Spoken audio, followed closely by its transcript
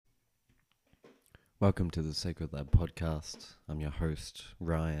Welcome to the Sacred Lab podcast. I'm your host,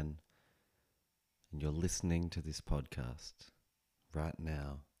 Ryan, and you're listening to this podcast right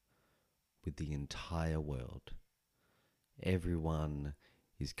now with the entire world. Everyone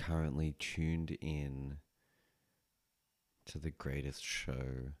is currently tuned in to the greatest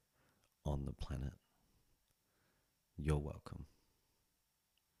show on the planet. You're welcome.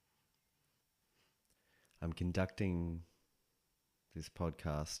 I'm conducting this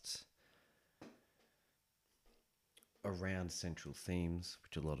podcast around central themes,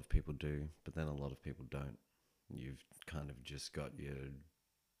 which a lot of people do, but then a lot of people don't. You've kind of just got your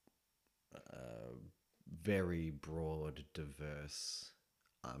very broad, diverse,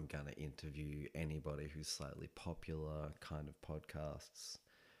 I'm going to interview anybody who's slightly popular kind of podcasts.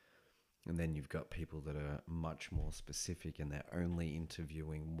 And then you've got people that are much more specific and they're only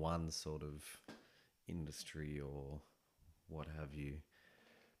interviewing one sort of industry or what have you.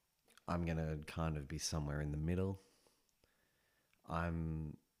 I'm going to kind of be somewhere in the middle. I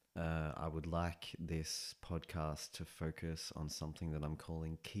would like this podcast to focus on something that I'm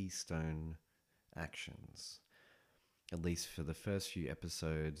calling keystone actions. At least for the first few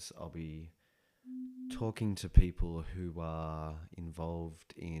episodes, I'll be talking to people who are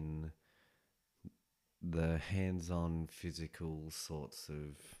involved in the hands-on physical sorts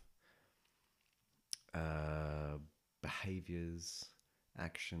of behaviors,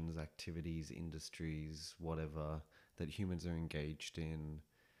 actions, activities, industries, whatever that humans are engaged in,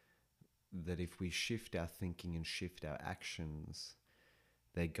 that if we shift our thinking and shift our actions,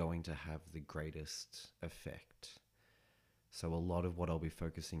 they're going to have the greatest effect. So a lot of what I'll be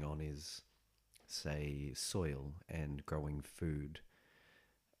focusing on is, say, soil and growing food.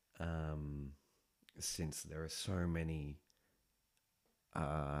 Since there are so many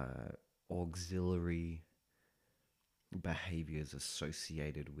auxiliary behaviors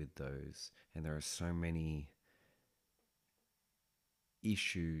associated with those, and there are so many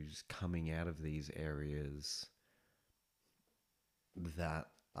issues coming out of these areas that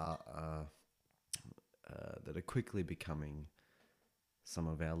are quickly becoming some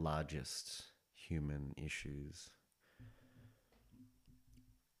of our largest human issues.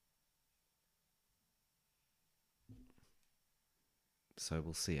 So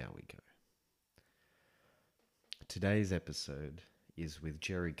we'll see how we go. Today's episode is with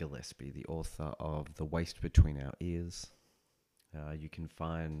Jerry Gillespie, the author of The Waste Between Our Ears. You can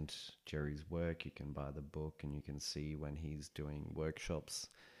find Jerry's work, you can buy the book, and you can see when he's doing workshops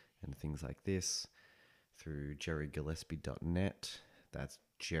and things like this through jerrygillespie.net. That's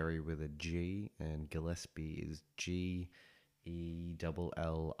Jerry with a G, and Gillespie is Gellespie.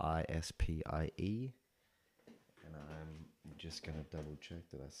 And I'm just going to double check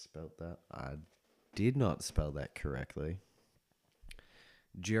that I spelled that. I did not spell that correctly.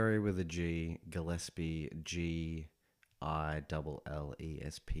 Jerry with a G, Gillespie,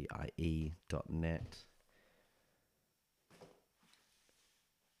 GILLESPIE.net.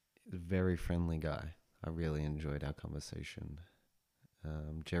 Very friendly guy. I really enjoyed our conversation.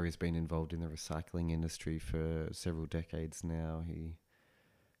 Jerry's been involved in the recycling industry for several decades now. He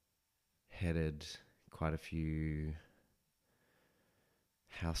headed quite a few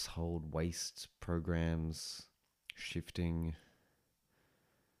household waste programs, shifting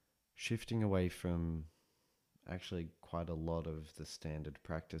away from actually quite a lot of the standard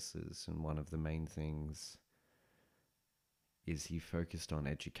practices. And one of the main things is he focused on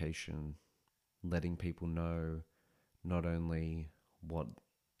education, letting people know not only what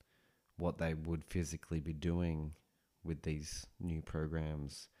they would physically be doing with these new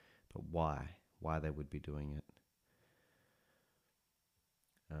programs, but why they would be doing it.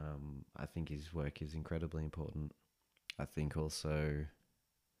 I think his work is incredibly important. I think also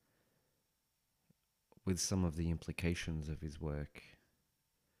with some of the implications of his work,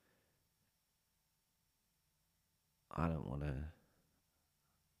 I don't want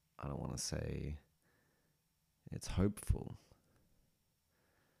to say it's hopeful,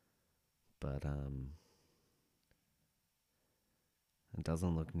 but it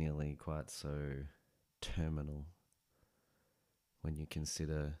doesn't look nearly quite so terminal when you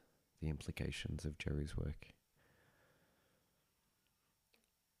consider the implications of Jerry's work.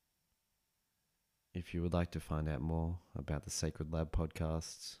 If you would like to find out more about the Sacred Lab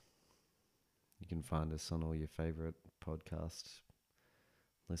podcasts, you can find us on all your favorite podcast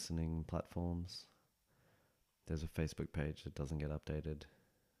listening platforms. There's a Facebook page that doesn't get updated,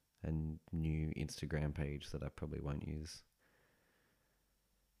 and new Instagram page that I probably won't use.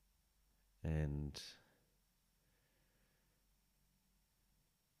 And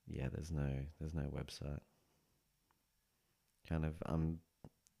yeah, there's no website. I'm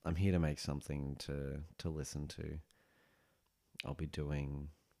I'm here to make something to listen to. I'll be doing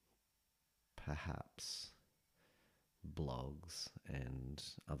perhaps blogs and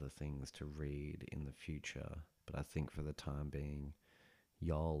other things to read in the future, but I think for the time being,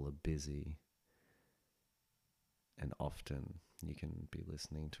 y'all are busy, and often you can be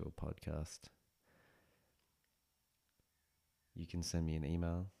listening to a podcast. You can send me an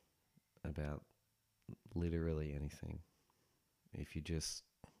email about literally anything. If you just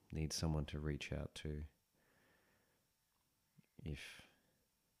need someone to reach out to,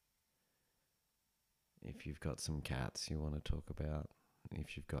 if you've got some cats you want to talk about,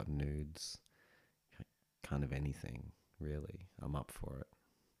 if you've got nudes, kind of anything, really, I'm up for it.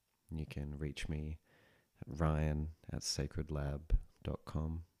 You can reach me at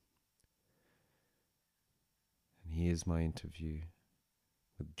ryan@sacredlab.com. And here's my interview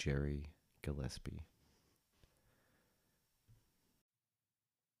with Jerry Gillespie.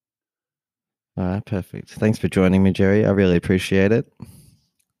 All right, perfect. Thanks for joining me, Jerry. I really appreciate it.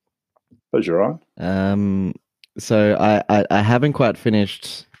 Pleasure, Ryan. So I haven't quite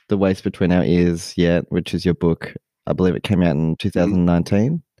finished The Waste Between Our Ears yet, which is your book. I believe it came out in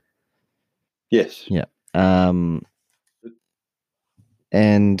 2019. Yes. Yeah. And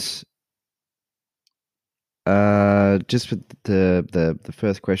just with the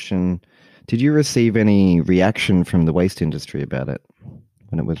first question, did you receive any reaction from the waste industry about it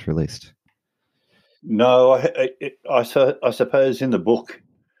when it was released? No, I suppose in the book,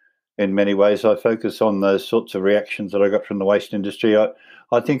 in many ways, I focus on those sorts of reactions that I got from the waste industry. I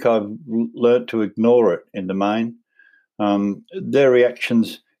think I've learnt to ignore it in the main. Their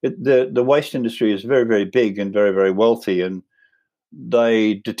reactions, the waste industry is very, very big and very, very wealthy, and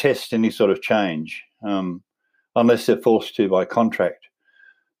they detest any sort of change unless they're forced to by contract.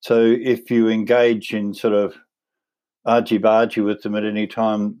 So if you engage in sort of argy-bargy with them at any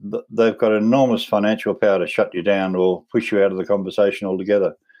time, they've got enormous financial power to shut you down or push you out of the conversation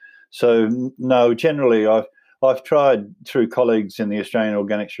altogether. So, no, generally I've tried through colleagues in the Australian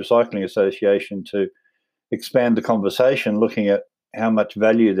Organics Recycling Association to expand the conversation, looking at how much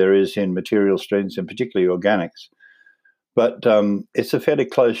value there is in material streams, and particularly organics. But it's a fairly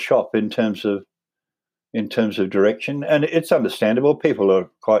closed shop in terms of direction, and it's understandable. People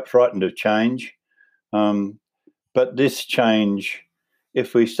are quite frightened of change. But this change,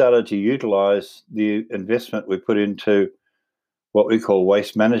 if we started to utilise the investment we put into what we call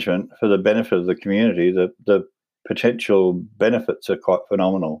waste management for the benefit of the community, the potential benefits are quite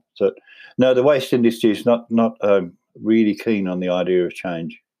phenomenal. So, no, the waste industry is not really keen on the idea of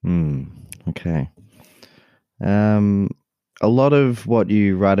change. Okay. A lot of what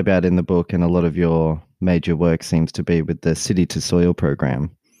you write about in the book and a lot of your major work seems to be with the City to Soil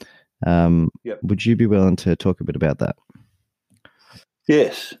program. Yep. Would you be willing to talk a bit about that?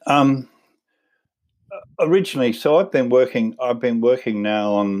 Yes. Originally, so I've been working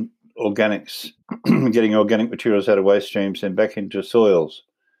now on organics, getting organic materials out of waste streams and back into soils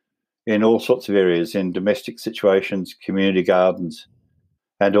in all sorts of areas, in domestic situations, community gardens,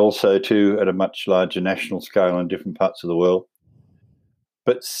 and also too at a much larger national scale in different parts of the world.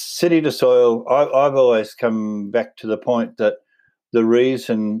 But City to Soil, I've always come back to the point that the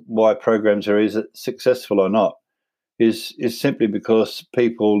reason why programs are either successful or not is simply because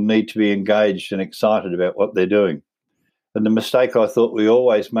people need to be engaged and excited about what they're doing. And the mistake I thought we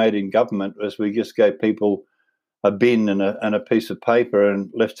always made in government was we just gave people a bin and a piece of paper and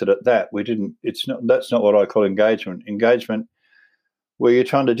left it at that. We didn't. That's not what I call engagement. Engagement, where you're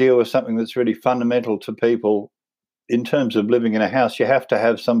trying to deal with something that's really fundamental to people in terms of living in a house. You have to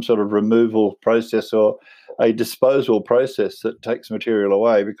have some sort of removal process or a disposal process that takes material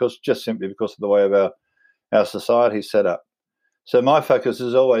away, simply because of the way of our society is set up. So my focus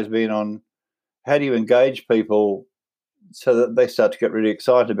has always been on how do you engage people so that they start to get really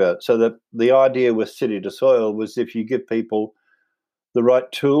excited about it. So that the idea with City to Soil was, if you give people the right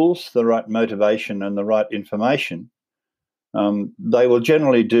tools, the right motivation, and the right information, they will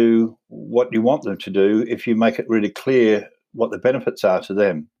generally do what you want them to do if you make it really clear what the benefits are to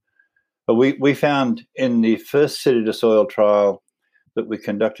them. But we found in the first City to Soil trial that we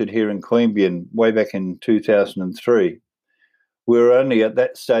conducted here in Queanbeyan way back in 2003, we were only at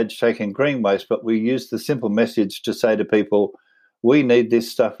that stage taking green waste, but we used the simple message to say to people, we need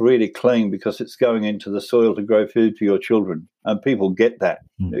this stuff really clean because it's going into the soil to grow food for your children. And people get that.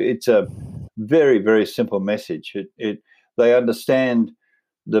 It's a very, very simple message. They understand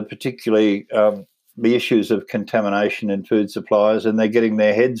particularly the issues of contamination in food supplies, and they're getting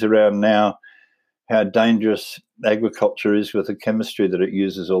their heads around now how dangerous agriculture is with the chemistry that it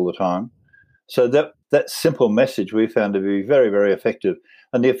uses all the time. So that simple message we found to be very, very effective.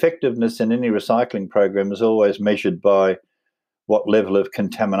 And the effectiveness in any recycling program is always measured by what level of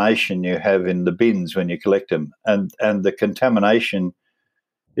contamination you have in the bins when you collect them. And the contamination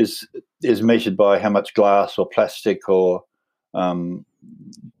is measured by how much glass or plastic or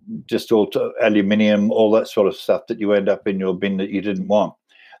just all aluminium, all that sort of stuff that you end up in your bin that you didn't want.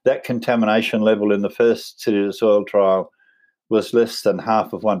 That contamination level in the first City to Soil trial was less than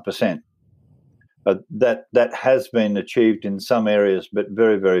 0.5%. That has been achieved in some areas, but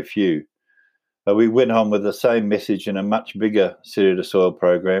very, very few. We went on with the same message in a much bigger City to Soil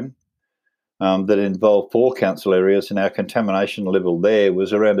program that involved 4 council areas, and our contamination level there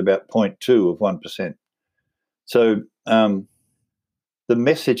was around about 0.2 of 1%. So the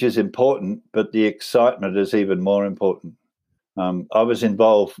message is important, but the excitement is even more important. I was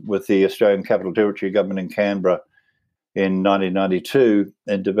involved with the Australian Capital Territory government in Canberra in 1992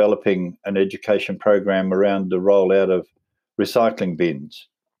 in developing an education program around the rollout of recycling bins.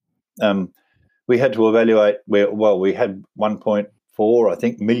 We had to evaluate we had $1.4, I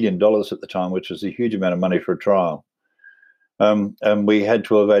think, million at the time, which was a huge amount of money for a trial. And we had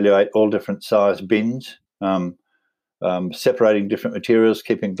to evaluate all different size bins, separating different materials,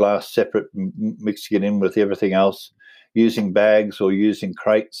 keeping glass separate, mixing it in with everything else, using bags or using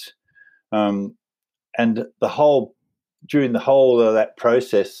crates. And during the whole of that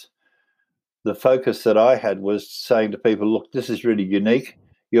process, the focus that I had was saying to people, look, this is really unique.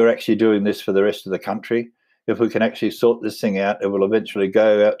 You're actually doing this for the rest of the country. If we can actually sort this thing out, it will eventually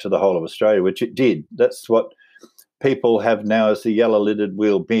go out to the whole of Australia, which it did. That's what people have now as the yellow-lidded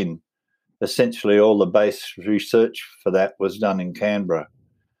wheel bin. Essentially, all the base research for that was done in Canberra.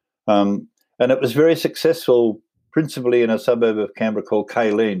 And it was very successful, principally in a suburb of Canberra called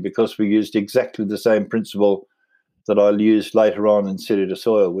Kaleen, because we used exactly the same principle that I used later on in City to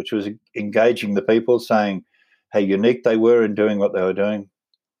Soil, which was engaging the people, saying how unique they were in doing what they were doing,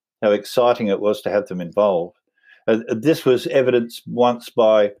 how exciting it was to have them involved. This was evidenced once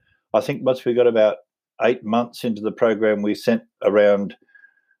by, I think once we got about 8 months into the program, we sent around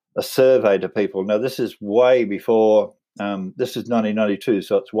a survey to people. Now, this is way before, this is 1992,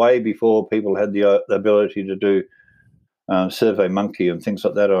 so it's way before people had the ability to do SurveyMonkey and things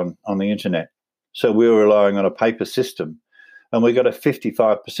like that on the internet. So we were relying on a paper system, and we got a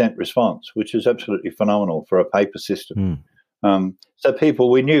 55% response, which is absolutely phenomenal for a paper system. So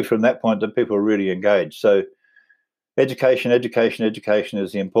we knew from that point that people were really engaged. So education is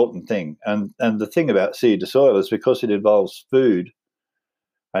the important thing. And the thing about City to Soil is because it involves food,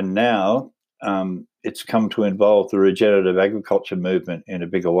 and now it's come to involve the regenerative agriculture movement in a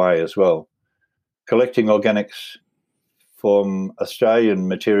bigger way as well. Collecting organics from Australian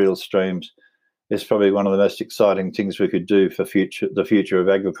material streams is probably one of the most exciting things we could do for the future of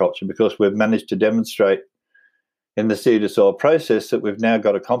agriculture, because we've managed to demonstrate in the City to Soil process that we've now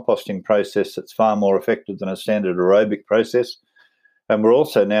got a composting process that's far more effective than a standard aerobic process. And we're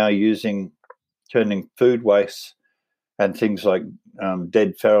also now turning food waste and things like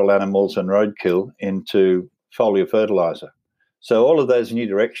dead feral animals and roadkill into foliar fertiliser. So all of those new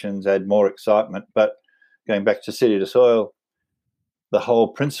directions add more excitement. But going back to City to Soil, the whole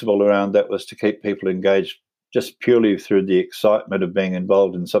principle around that was to keep people engaged just purely through the excitement of being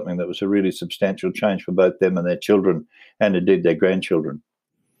involved in something that was a really substantial change for both them and their children, and indeed their grandchildren.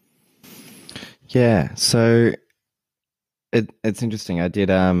 Yeah, so it's interesting. I did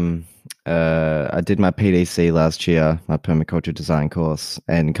my PDC last year, my permaculture design course,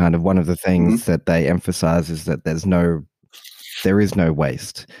 and kind of one of the things that they emphasize is that there is no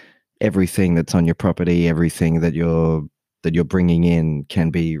waste. Everything that's on your property, everything that you're bringing in can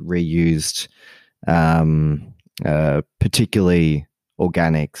be reused, particularly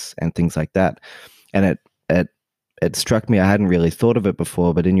organics and things like that. And it struck me, I hadn't really thought of it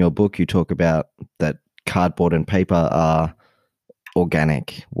before, but in your book you talk about that cardboard and paper are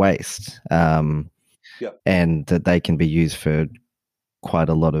organic waste, and that they can be used for quite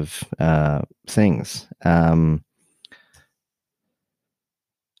a lot of things.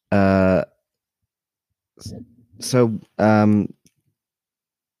 So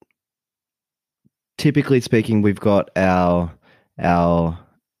typically speaking, we've got our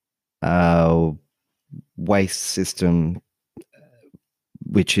waste system,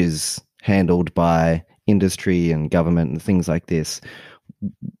 which is handled by industry and government and things like this.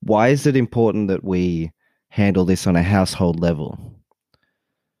 Why is it important that we handle this on a household level?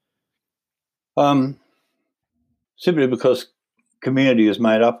 Simply because community is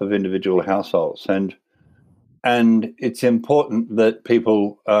made up of individual households, and it's important that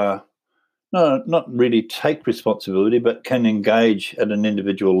people not really take responsibility, but can engage at an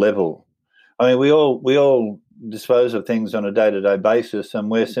individual level. I mean, we all dispose of things on a day-to-day basis, and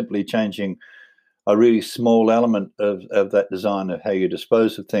we're simply changing a really small element of that design of how you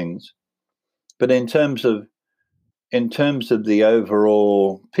dispose of things. But in terms of the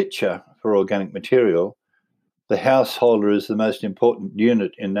overall picture for organic material, the householder is the most important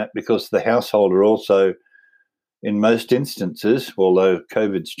unit in that, because the householder also, in most instances, although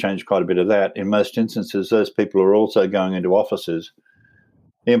COVID's changed quite a bit of that, in most instances, those people are also going into offices.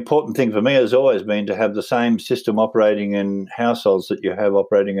 The important thing for me has always been to have the same system operating in households that you have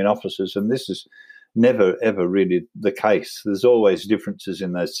operating in offices, and this is never, ever really the case. There's always differences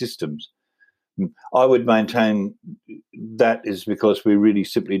in those systems. I would maintain that is because we really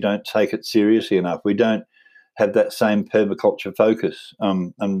simply don't take it seriously enough. We don't have that same permaculture focus.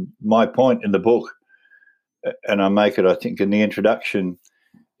 And my point in the book, and I make it, I think, in the introduction,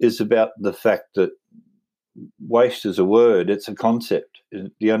 is about the fact that waste is a word, it's a concept.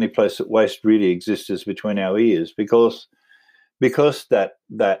 The only place that waste really exists is between our ears, because that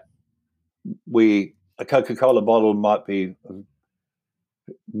a Coca-Cola bottle might be,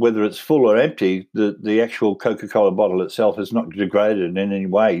 whether it's full or empty, the actual Coca-Cola bottle itself is not degraded in any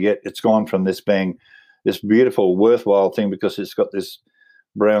way, yet it's gone from this being this beautiful, worthwhile thing because it's got this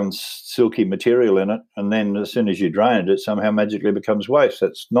brown, silky material in it, and then as soon as you drain it, it somehow magically becomes waste.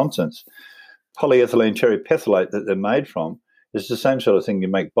 That's nonsense. Polyethylene terephthalate that they're made from is the same sort of thing you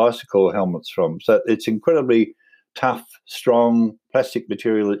make bicycle helmets from. So it's incredibly tough, strong plastic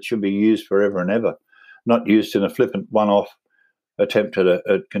material that should be used forever and ever, not used in a flippant one-off attempt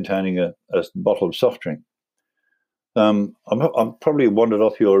at containing a bottle of soft drink. I'm probably wandered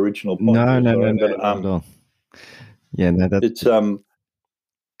off your original point. No. Yeah, no, that's... It's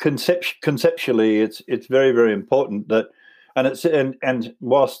conceptually, it's very, very important that, and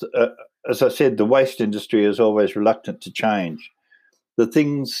whilst as I said, the waste industry is always reluctant to change. The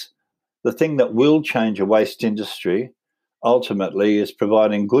thing that will change a waste industry ultimately is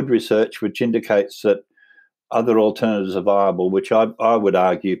providing good research which indicates that other alternatives are viable, which I would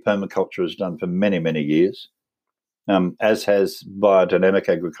argue permaculture has done for many, many years, as has biodynamic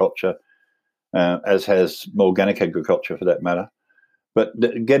agriculture, as has organic agriculture for that matter. But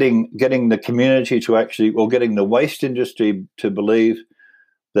getting the community to actually, or getting the waste industry to believe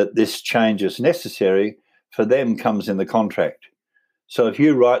that this change is necessary for them comes in the contract. So if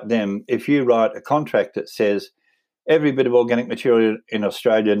you write a contract that says every bit of organic material in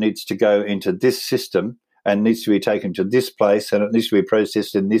Australia needs to go into this system and needs to be taken to this place and it needs to be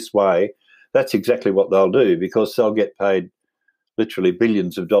processed in this way, that's exactly what they'll do, because they'll get paid literally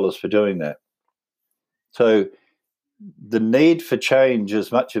billions of dollars for doing that. So the need for change,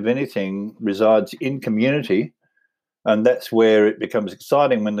 as much of anything, resides in community, and that's where it becomes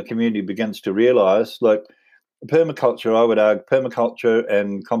exciting when the community begins to realise, like permaculture, I would argue, permaculture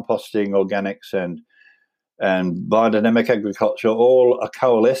and composting, organics and biodynamic agriculture all are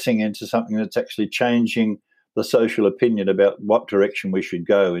coalescing into something that's actually changing the social opinion about what direction we should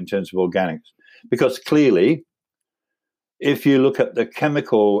go in terms of organics. Because clearly, if you look at the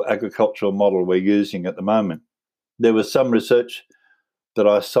chemical agricultural model we're using at the moment, there was some research that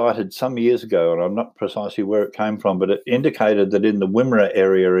I cited some years ago, and I'm not precisely where it came from, but it indicated that in the Wimmera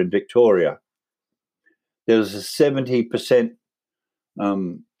area in Victoria, there was a 70%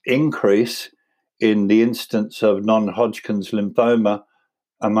 increase in the instance of non-Hodgkin's lymphoma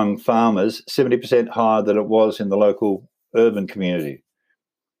among farmers, 70% higher than it was in the local urban community.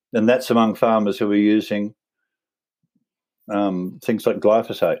 And that's among farmers who are using things like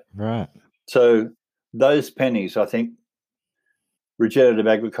glyphosate. Right. So those pennies, I think, regenerative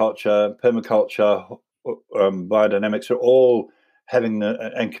agriculture, permaculture, biodynamics are all having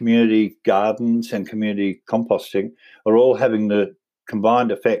and community gardens and community composting are all having the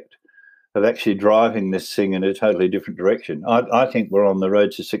combined effect of actually driving this thing in a totally different direction. I think we're on the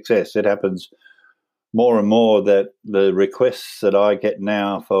road to success. It happens more and more that the requests that I get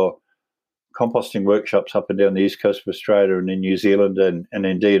now for composting workshops up and down the east coast of Australia and in New Zealand and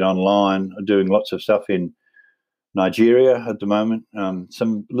indeed online, are doing lots of stuff in Nigeria at the moment,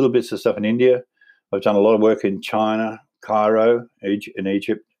 some little bits of stuff in India. I've done a lot of work in China, Cairo, in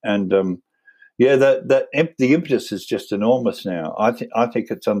Egypt, and the impetus is just enormous now. I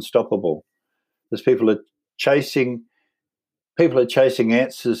think it's unstoppable. As people are chasing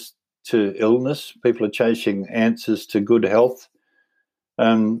answers to illness. People are chasing answers to good health.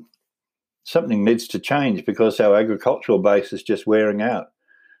 Something needs to change because our agricultural base is just wearing out.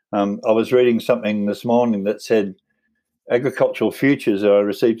 I was reading something this morning that said agricultural futures. I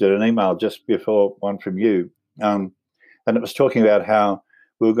received an email just before one from you, and it was talking about how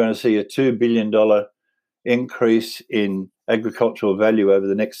we were going to see a $2 billion increase in agricultural value over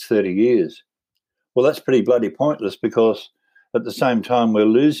the next 30 years. Well, that's pretty bloody pointless, because at the same time we're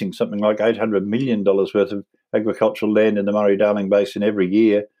losing something like $800 million worth of agricultural land in the Murray-Darling Basin every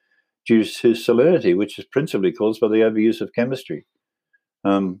year due to salinity, which is principally caused by the overuse of chemistry.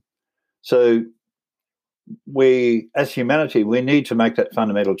 So we, as humanity, we need to make that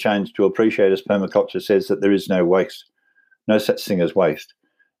fundamental change to appreciate, as permaculture says, that there is no waste, no such thing as waste.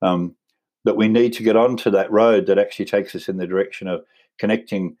 That we need to get onto that road that actually takes us in the direction of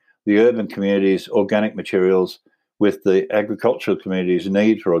connecting the urban communities' organic materials with the agricultural community's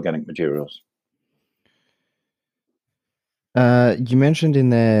need for organic materials. You mentioned in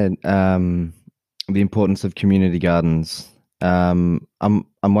there the importance of community gardens. I'm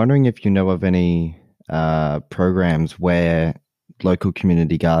wondering if you know of any programs where local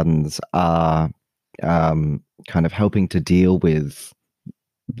community gardens are kind of helping to deal with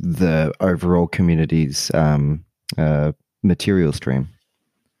the overall community's material stream.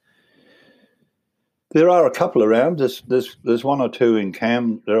 There are a couple around. There's one or two in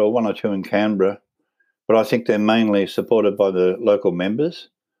There are one or two in Canberra, but I think they're mainly supported by the local members.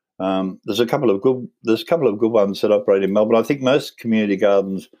 There's a couple of good ones that operate in Melbourne. I think most community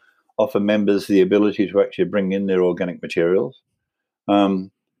gardens offer members the ability to actually bring in their organic materials,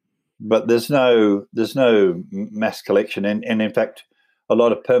 but there's no mass collection. And in fact, a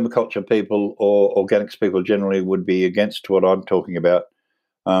lot of permaculture people or organics people generally would be against what I'm talking about,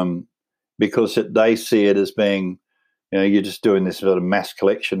 because they see it as being, you're just doing this sort of mass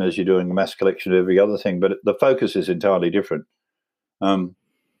collection as you're doing a mass collection of every other thing. But the focus is entirely different. While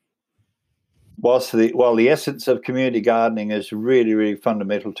the essence of community gardening is really, really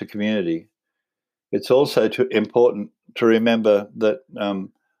fundamental to community, it's also important to remember that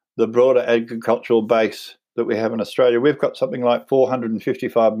the broader agricultural base that we have in Australia, we've got something like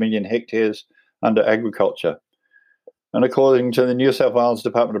 455 million hectares under agriculture. And according to the New South Wales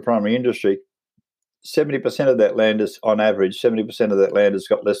Department of Primary Industry, 70% of that land is, on average, 70% of that land has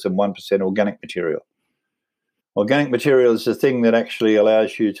got less than 1% organic material. Organic material is the thing that actually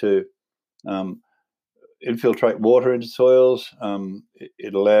allows you to infiltrate water into soils.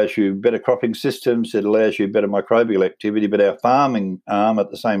 It allows you better cropping systems. It allows you better microbial activity. But our farming arm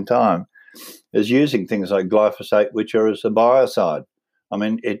at the same time is using things like glyphosate, which are as a biocide. I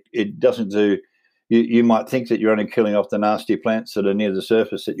mean, it doesn't do... You might think that you're only killing off the nasty plants that are near the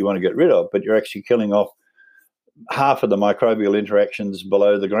surface that you want to get rid of, but you're actually killing off half of the microbial interactions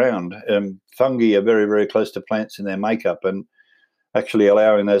below the ground. Fungi are very, very close to plants in their makeup, and actually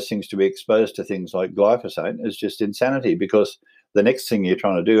allowing those things to be exposed to things like glyphosate is just insanity, because the next thing you're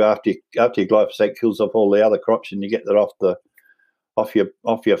trying to do after your glyphosate kills off all the other crops and you get that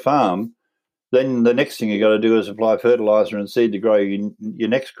off your farm, then the next thing you got to do is apply fertilizer and seed to grow your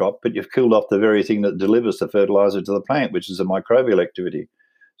next crop, but you've killed off the very thing that delivers the fertilizer to the plant, which is the microbial activity.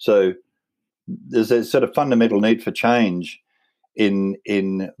 So there's a sort of fundamental need for change in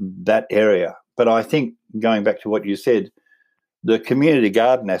that area. But I think, going back to what you said, the community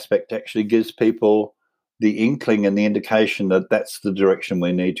garden aspect actually gives people the inkling and the indication that that's the direction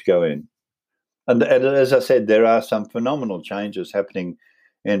we need to go in. And as I said, there are some phenomenal changes happening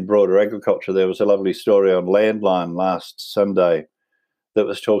in broader agriculture. There was a lovely story on Landline last Sunday that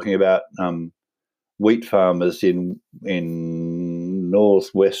was talking about wheat farmers in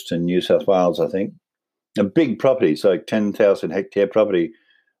northwestern New South Wales, I think. A big property, so 10,000 hectare property,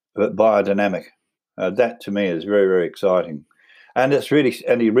 but biodynamic. That to me is very, very exciting. And it's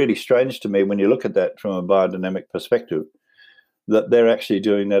really strange to me when you look at that from a biodynamic perspective, that they're actually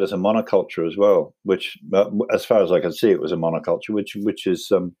doing that as a monoculture as well, which, as far as I can see, it was a monoculture, which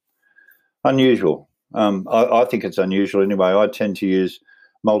is unusual. I think it's unusual anyway. I tend to use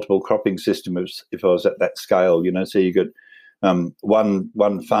multiple cropping systems if I was at that scale, So you got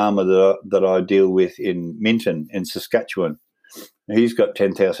one farmer that I deal with in Minton in Saskatchewan. He's got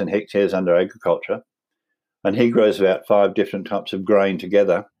 10,000 hectares under agriculture, and he grows about 5 different types of grain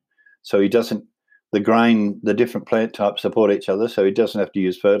together. So he doesn't. The different plant types support each other, so he doesn't have to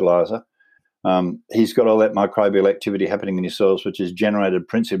use fertilizer. He's got all that microbial activity happening in his soils, which is generated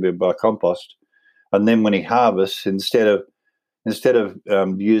principally by compost. And then when he harvests, instead of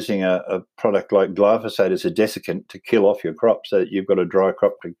using a product like glyphosate as a desiccant to kill off your crop so that you've got a dry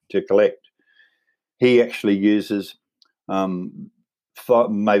crop to collect, he actually uses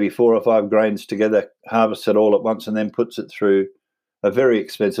maybe 4 or 5 grains together, harvests it all at once, and then puts it through a very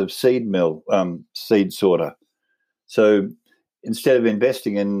expensive seed mill, seed sorter. So instead of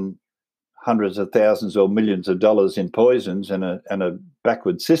investing in hundreds of thousands or millions of dollars in poisons and a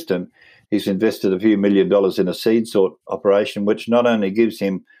backward system, he's invested a few $1 million in a seed sort operation, which not only gives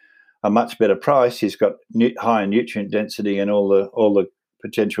him a much better price, he's got higher nutrient density and all the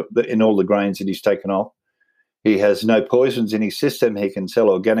potential in all the grains that he's taken off. He has no poisons in his system. He can sell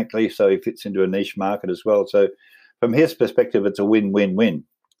organically, so he fits into a niche market as well. So from his perspective, it's a win-win-win.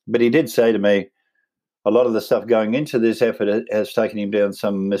 But he did say to me, a lot of the stuff going into this effort has taken him down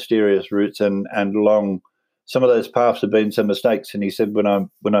some mysterious routes, and along some of those paths have been some mistakes. And he said,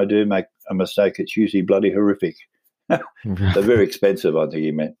 when I do make a mistake, it's usually bloody horrific. They're very expensive, I think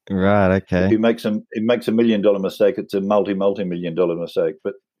he meant. Right, okay. If he makes $1 million mistake, it's a multi-million dollar mistake.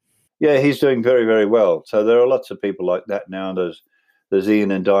 But yeah, he's doing very, very well. So there are lots of people like that now. There's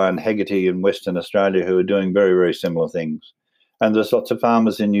Ian and Diane Haggerty in Western Australia who are doing very, very similar things. And there's lots of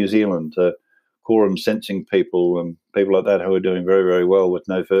farmers in New Zealand, quorum sensing people and people like that who are doing very, very well with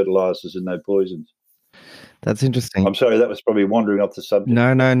no fertilizers and no poisons. That's interesting. I'm sorry, that was probably wandering off the subject.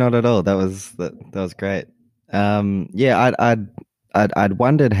 No, not at all. That was great. Yeah, I'd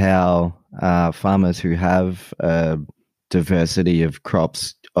wondered how farmers who have a diversity of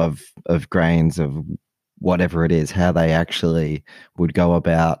crops of grains of whatever it is, how they actually would go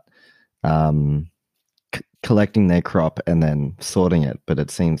about collecting their crop and then sorting it. But it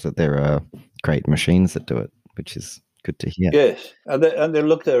seems that there are great machines that do it, which is good to hear. Yes, and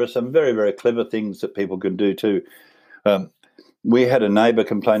there are some very, very clever things that people can do too. We had a neighbour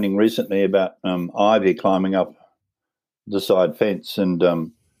complaining recently about ivy climbing up the side fence, and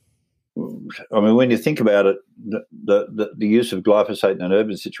I mean, when you think about it, the use of glyphosate in an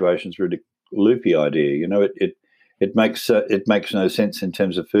urban situation is a really loopy idea. You know, it makes no sense in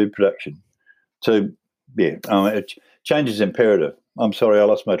terms of food production. So yeah, change is imperative. I'm sorry, I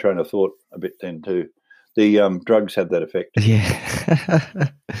lost my train of thought a bit then too. The drugs have that effect. Yeah.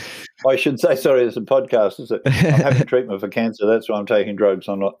 I should say, sorry, it's a podcast. I'm having treatment for cancer. That's why I'm taking drugs.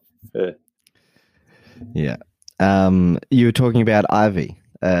 I'm not. Yeah. You were talking about ivy,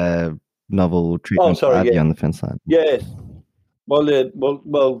 novel treatment for ivy on the fence line. Yes. Well, a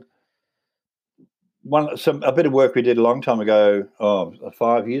bit of work we did a long time ago,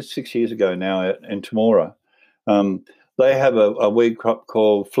 6 years ago now in Temora. They have a weed crop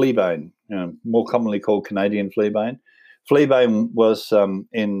called fleabane, more commonly called Canadian fleabane. Fleabane was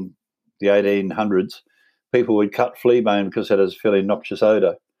in the 1800s. People would cut fleabane because it has a fairly noxious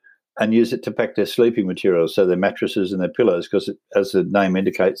odour and use it to pack their sleeping materials, so their mattresses and their pillows, because as the name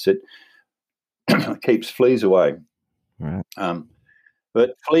indicates, it keeps fleas away. Right.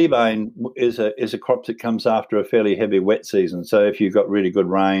 But fleabane is a crop that comes after a fairly heavy wet season. So if you've got really good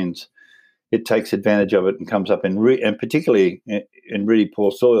rains, it takes advantage of it and comes up and particularly in really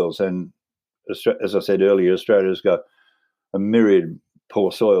poor soils. And as I said earlier, Australia's got a myriad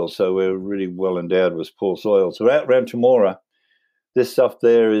poor soils, so we're really well endowed with poor soils. So out around Temora, this stuff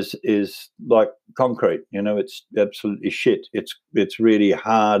there is like concrete. You know, it's absolutely shit. It's really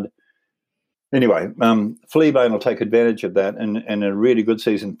hard. Anyway, fleabane will take advantage of that, and in a really good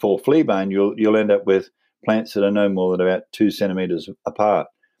season for fleabane, you'll end up with plants that are no more than about 2 centimetres apart.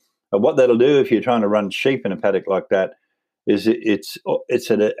 But what that'll do if you're trying to run sheep in a paddock like that is it's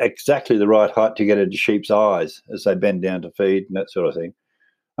at exactly the right height to get into sheep's eyes as they bend down to feed and that sort of thing.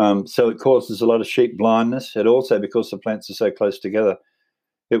 So it causes a lot of sheep blindness. It also, because the plants are so close together,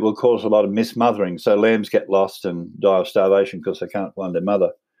 it will cause a lot of mismothering. So lambs get lost and die of starvation because they can't find their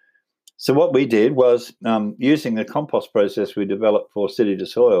mother. So what we did was using the compost process we developed for City to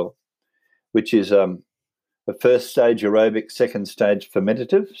Soil, which is a first stage aerobic, second stage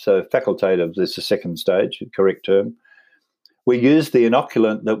fermentative. So facultative is the second stage, the correct term. We used the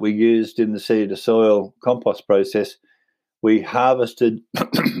inoculant that we used in the City to Soil compost process. We harvested,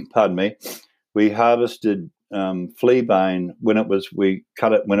 fleabane we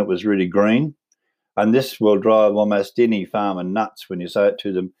cut it when it was really green. And this will drive almost any farmer nuts when you say it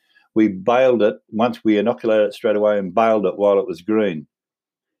to them. We baled it, once we inoculated it straight away and baled it while it was green.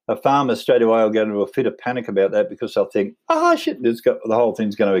 A farmer straight away will get into a fit of panic about that because they'll think, shit, the whole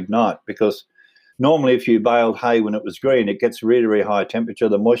thing's going to ignite. Because normally if you baled hay when it was green, it gets really, really high temperature.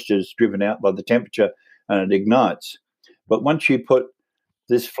 The moisture is driven out by the temperature and it ignites. But once you put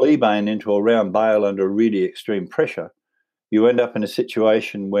this fleabane into a round bale under really extreme pressure, you end up in a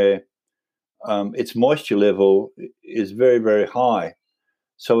situation where its moisture level is very, very high.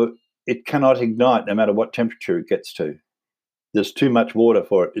 So it cannot ignite no matter what temperature it gets to. There's too much water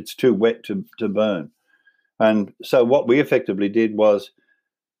for it. It's too wet to burn. And so what we effectively did was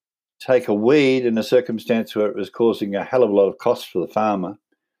take a weed in a circumstance where it was causing a hell of a lot of cost for the farmer,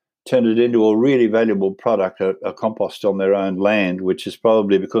 turn it into a really valuable product, a compost on their own land, which is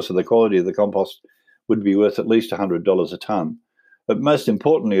probably, because of the quality of the compost, would be worth at least $100 a tonne. But most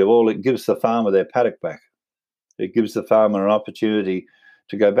importantly of all, it gives the farmer their paddock back. It gives the farmer an opportunity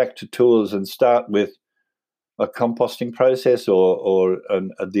to go back to tours and start with a composting process or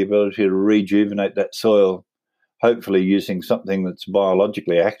the ability to rejuvenate that soil, hopefully using something that's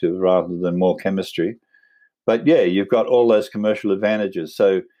biologically active rather than more chemistry. But yeah, you've got all those commercial advantages.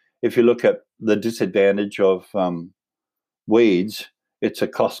 So if you look at the disadvantage of weeds, it's a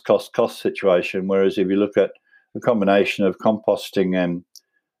cost situation. Whereas if you look at a combination of composting and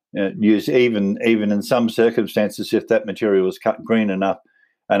use even in some circumstances, if that material was cut green enough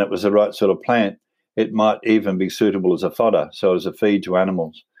and it was the right sort of plant, it might even be suitable as a fodder, so as a feed to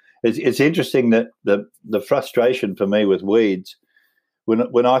animals. It's interesting that the frustration for me with weeds,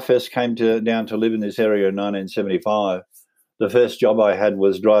 when I first came down to live in this area in 1975, the first job I had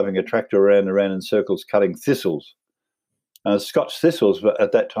was driving a tractor around in circles cutting thistles. Scotch thistles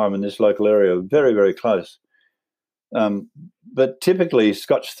at that time in this local area were very, very close. But typically,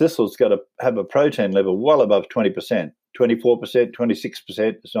 Scotch thistle's got to have a protein level well above 20%, 24%,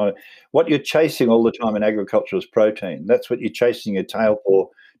 26%. It's not what you're chasing all the time in agriculture is protein. That's what you're chasing your tail for,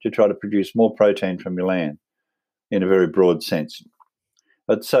 to try to produce more protein from your land in a very broad sense.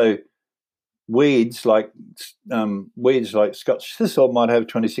 But so weeds like Scotch thistle might have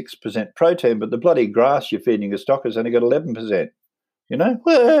 26% protein, but the bloody grass you're feeding your stock has only got 11%.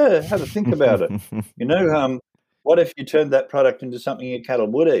 Well, have a think about it. What if you turned that product into something your cattle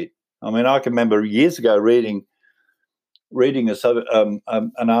would eat? I mean, I can remember years ago reading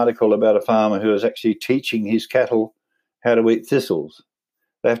an article about a farmer who was actually teaching his cattle how to eat thistles.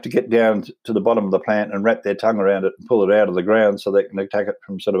 They have to get down to the bottom of the plant and wrap their tongue around it and pull it out of the ground so they can attack it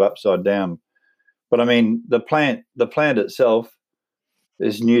from sort of upside down. But I mean, the plant itself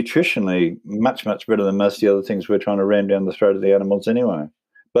is nutritionally much, much better than most of the other things we're trying to ram down the throat of the animals anyway.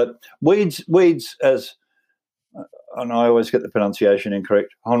 But weeds, and I always get the pronunciation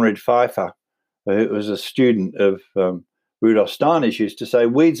incorrect, Henri Pfeiffer, who was a student of Rudolf Steiner's, used to say,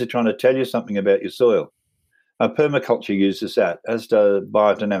 weeds are trying to tell you something about your soil. Permaculture uses that, as does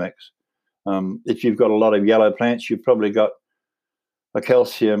biodynamics. If you've got a lot of yellow plants, you've probably got a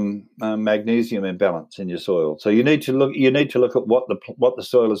calcium magnesium imbalance in your soil. So you need to look at what the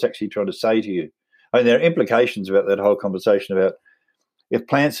soil is actually trying to say to you. I mean, there are implications about that whole conversation about if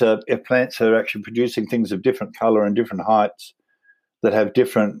plants are actually producing things of different color and different heights that have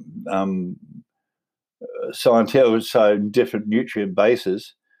different different nutrient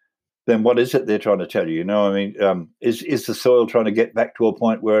bases, then what is it they're trying to tell you? I mean, is the soil trying to get back to a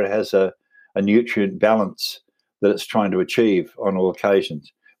point where it has a nutrient balance that it's trying to achieve on all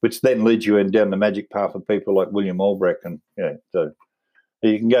occasions, which then leads you down the magic path of people like William Albrecht, and so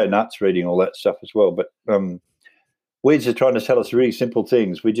you can go nuts reading all that stuff as well. But weeds are trying to tell us really simple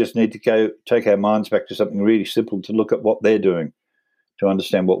things. We just need to take our minds back to something really simple to look at what they're doing to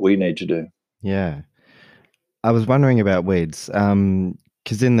understand what we need to do. Yeah. I was wondering about weeds,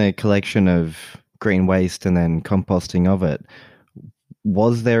 because in the collection of green waste and then composting of it,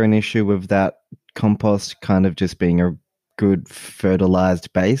 was there an issue with that compost kind of just being a good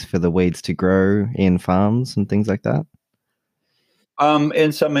fertilized base for the weeds to grow in farms and things like that?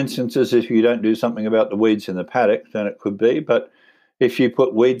 In some instances, if you don't do something about the weeds in the paddock, then it could be. But if you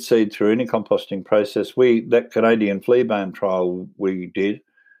put weed seed through any composting process, that Canadian fleabane trial we did,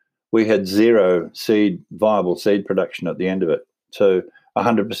 we had zero viable seed production at the end of it. So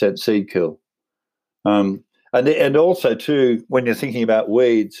 100% seed kill. And also too, when you're thinking about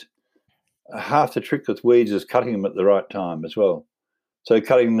weeds, half the trick with weeds is cutting them at the right time as well. So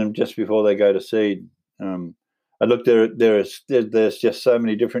cutting them just before they go to seed. And look, there's just so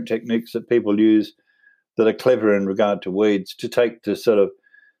many different techniques that people use that are clever in regard to weeds. To take the sort of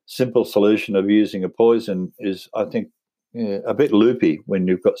simple solution of using a poison is, I think, a bit loopy when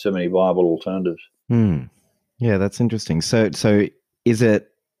you've got so many viable alternatives. Yeah, that's interesting. So is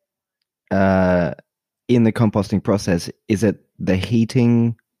it in the composting process? Is it the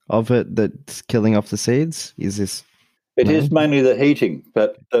heating of it that's killing off the seeds? Is this? It is mainly the heating,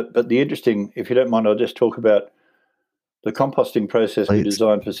 but the interesting, if you don't mind, I'll just talk about the composting process we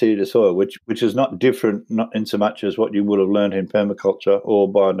designed for seed to soil, which is not different, not in so much as what you would have learned in permaculture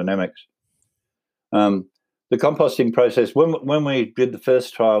or biodynamics. The composting process, when we did the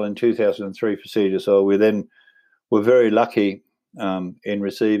first trial in 2003 for seed to soil, we then were very lucky in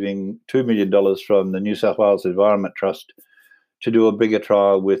receiving $2 million from the New South Wales Environment Trust to do a bigger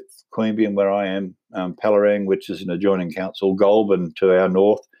trial with Queanbeyan, where I am, Pallarang, which is an adjoining council, Goulburn to our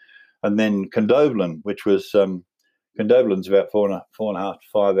north, and then Condobolin, which was Condobolin's about 4.5 to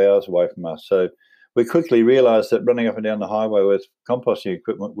 5 hours away from us. So we quickly realised that running up and down the highway with composting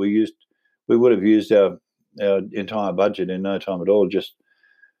equipment, we would have used our entire budget in no time at all, just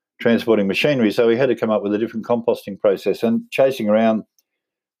transporting machinery. So we had to come up with a different composting process. And chasing around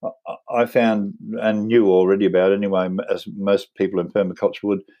I found and knew already about anyway, as most people in permaculture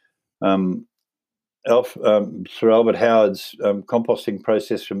would, Sir Albert Howard's composting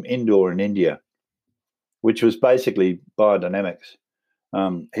process from Indore in India, which was basically biodynamics.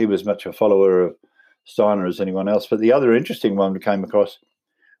 He was much a follower of Steiner as anyone else. But the other interesting one we came across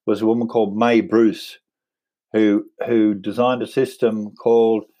was a woman called May Bruce, who designed a system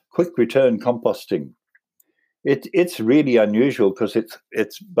called quick return composting. It's really unusual because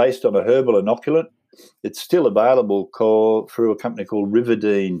it's based on a herbal inoculant. It's still available through a company called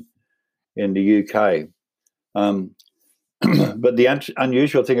Riverdene in the UK. But the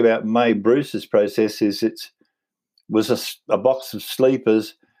unusual thing about May Bruce's process is it was a box of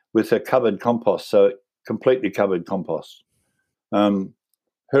sleepers with a covered compost, so completely covered compost.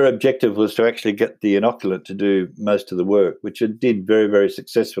 Her objective was to actually get the inoculant to do most of the work, which it did very, very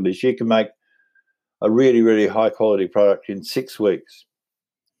successfully. She can make a really, really high-quality product in 6 weeks.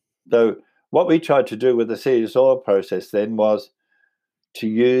 So what we tried to do with the seed oil process then was to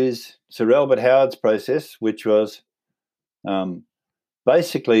use Sir Albert Howard's process, which was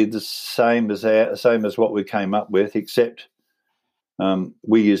basically the same as what we came up with, except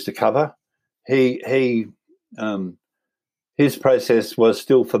we used a cover. His process was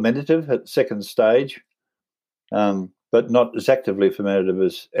still fermentative at second stage, but not as actively fermentative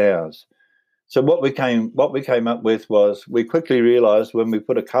as ours. So what we came up with was we quickly realised when we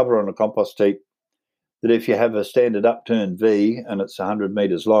put a cover on a compost heap that if you have a standard upturned V and it's 100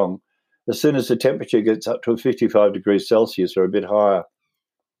 metres long, as soon as the temperature gets up to 55 degrees Celsius or a bit higher,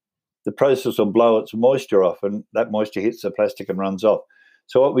 the process will blow its moisture off, and that moisture hits the plastic and runs off.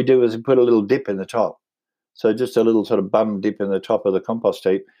 So what we do is we put a little dip in the top. So just a little sort of bum dip in the top of the compost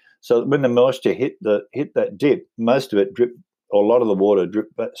heap. So when the moisture hit that dip, most of it dripped, or a lot of the water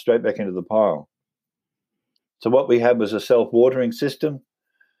dripped straight back into the pile. So what we had was a self-watering system.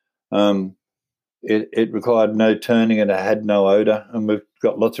 It required no turning and it had no odour. And we've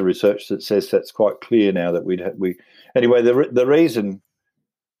got lots of research that says that's quite clear now that anyway, the reason,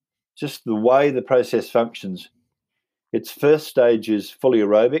 just the way the process functions, its first stage is fully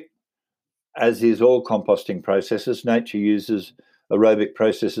aerobic, as is all composting processes. Nature uses aerobic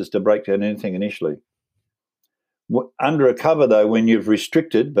processes to break down anything initially. Under a cover, though, when you've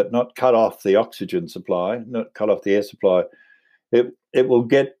restricted but not cut off the oxygen supply, not cut off the air supply, it will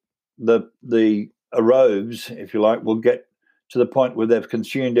get the aerobes, if you like, will get to the point where they've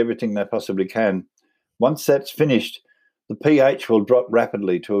consumed everything they possibly can. Once that's finished, the pH will drop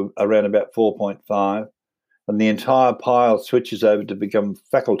rapidly to around about 4.5, and the entire pile switches over to become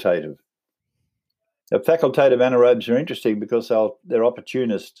facultative. Now, facultative anaerobes are interesting because they're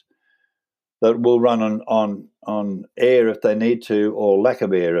opportunists that will run on air if they need to, or lack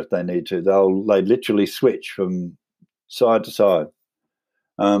of air if they need to. They literally switch from side to side.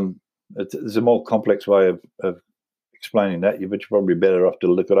 There's a more complex way of explaining that, but you're probably better off to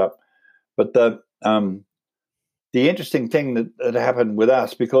look it up. But the interesting thing that happened with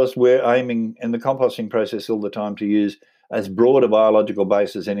us, because we're aiming in the composting process all the time to use as broad a biological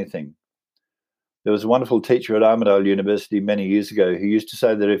base as anything. There was a wonderful teacher at Armidale University many years ago who used to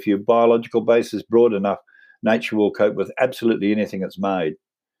say that if your biological base is broad enough, nature will cope with absolutely anything it's made.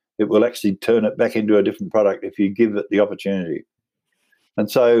 It will actually turn it back into a different product if you give it the opportunity. And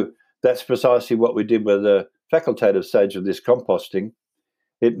so that's precisely what we did with the facultative stage of this composting.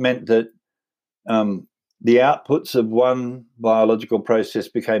 It meant that the outputs of one biological process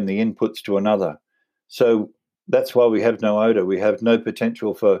became the inputs to another. So that's why we have no odour. We have no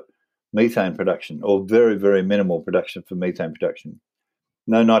potential for methane production, or very, very minimal production for methane production.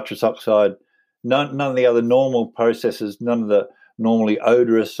 No nitrous oxide, none of the other normal processes, none of the normally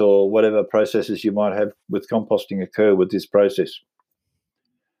odorous or whatever processes you might have with composting occur with this process.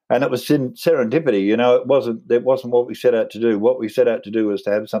 And it was serendipity, it wasn't what we set out to do. What we set out to do was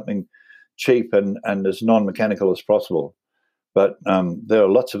to have something cheap and as non-mechanical as possible. But there are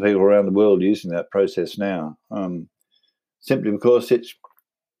lots of people around the world using that process now, simply because it's,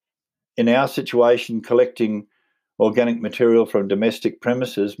 in our situation, collecting organic material from domestic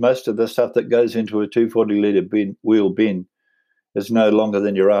premises. Most of the stuff that goes into a 240-litre wheel bin is no longer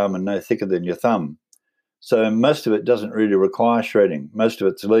than your arm and no thicker than your thumb. So most of it doesn't really require shredding. Most of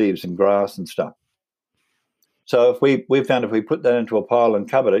it's leaves and grass and stuff. So if we found if we put that into a pile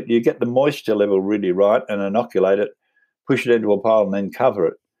and covered it, you get the moisture level really right and inoculate it, push it into a pile and then cover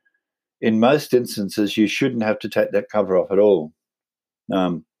it. In most instances, you shouldn't have to take that cover off at all.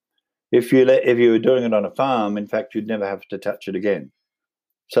 If you were doing it on a farm, in fact, you'd never have to touch it again.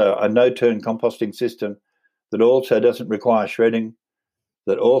 So a no-turn composting system that also doesn't require shredding,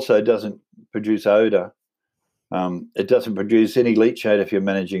 that also doesn't produce odour, It doesn't produce any leachate if you're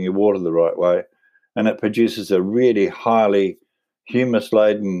managing your water the right way, and it produces a really highly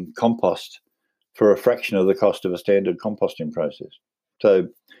humus-laden compost for a fraction of the cost of a standard composting process. So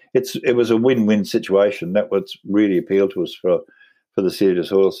it was a win-win situation. That was really appealed to us for the Cedar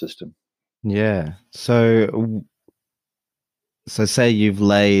soil system. Yeah. So say you've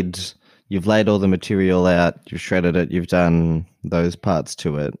laid all the material out, you've shredded it, you've done those parts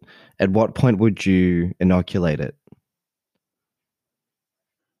to it. At what point would you inoculate it?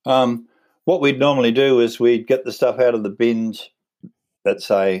 What we'd normally do is we'd get the stuff out of the bins at,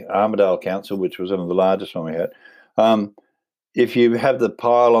 say, Armidale Council, which was one of the largest one we had. If you have the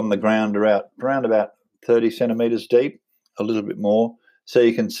pile on the ground around about 30 centimetres deep, a little bit more, so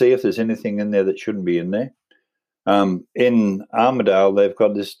you can see if there's anything in there that shouldn't be in there. In Armidale, they've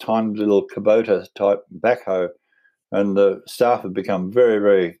got this tiny little Kubota type backhoe, and the staff have become very,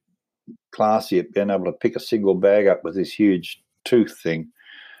 very classy at being able to pick a single bag up with this huge tooth thing.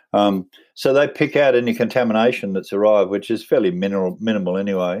 So they pick out any contamination that's arrived, which is fairly minimal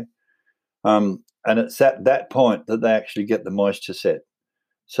anyway. And it's at that point that they actually get the moisture set.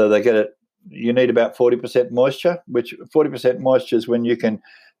 So they get it. You need about 40% moisture, which 40% moisture is when you can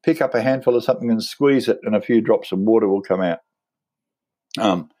pick up a handful of something and squeeze it, and a few drops of water will come out.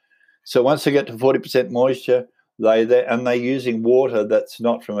 So once they get to 40% moisture, they're using water that's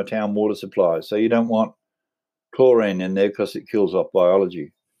not from a town water supply. So you don't want chlorine in there because it kills off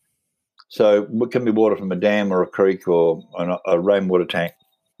biology. So it can be water from a dam or a creek or a rainwater tank.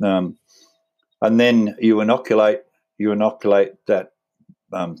 And then you inoculate that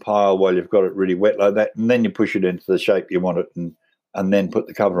pile while you've got it really wet like that, and then you push it into the shape you want it, and then put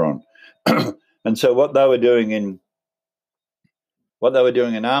the cover on. And so what they were doing in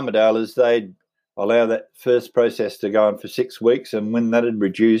Armidale is they'd allow that first process to go on for 6 weeks, and when that had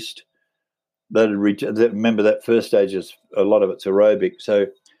reduced, remember that first stage is a lot of it's aerobic, so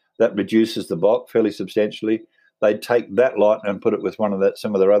that reduces the bulk fairly substantially. They'd take that lot and put it with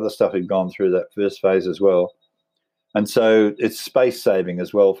some of their other stuff had gone through that first phase as well. And so it's space saving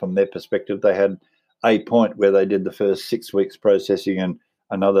as well from their perspective. They had a point where they did the first 6 weeks processing and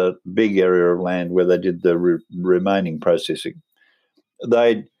another big area of land where they did the remaining processing.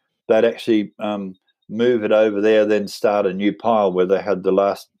 They'd actually move it over there, then start a new pile where they had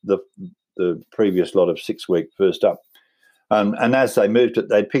the previous lot of 6 week first up. And as they moved it,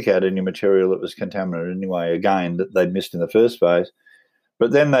 they'd pick out any material that was contaminated anyway, again, that they'd missed in the first phase.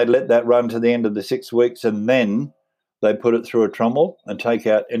 But then they'd let that run to the end of the 6 weeks, and then they put it through a trommel and take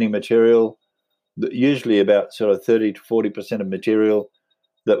out any material, usually about sort of 30 to 40% of material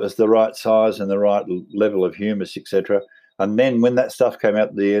that was the right size and the right level of humus, etc. And then when that stuff came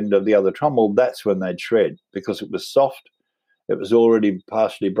out the end of the other trommel, that's when they'd shred, because it was soft, it was already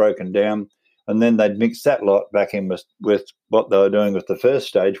partially broken down, and then they'd mix that lot back in with what they were doing with the first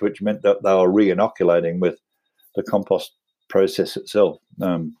stage, which meant that they were re-inoculating with the compost process itself.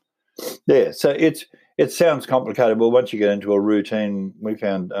 So it sounds complicated, but once you get into a routine, we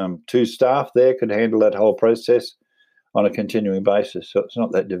found 2 staff there could handle that whole process on a continuing basis, so it's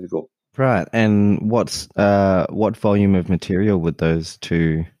not that difficult. Right. And what volume of material would those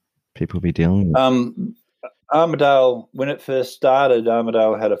 2 people be dealing with? Armidale, when it first started,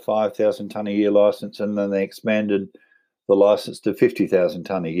 Armidale had a 5,000 tonne a year licence, and then they expanded the licence to 50,000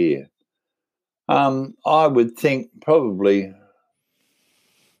 tonne a year. I would think probably,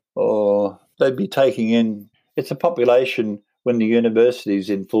 they'd be taking in, it's a population when the university's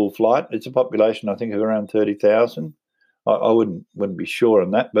in full flight, it's a population I think of around 30,000. I wouldn't be sure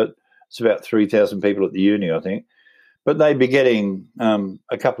on that, but it's about 3,000 people at the uni, I think. But they'd be getting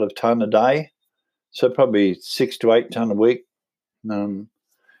a couple of tonne a day, so probably 6 to 8 tonne a week.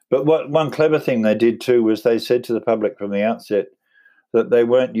 But one clever thing they did too was they said to the public from the outset that they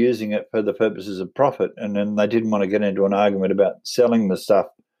weren't using it for the purposes of profit, and then they didn't want to get into an argument about selling the stuff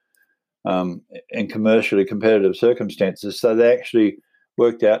in commercially competitive circumstances. So they actually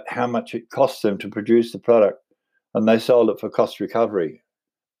worked out how much it cost them to produce the product, and they sold it for cost recovery.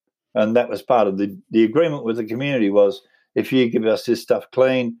 And that was part of the agreement with the community was, if you give us this stuff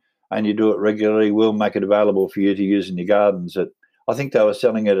clean and you do it regularly, we'll make it available for you to use in your gardens. I think they were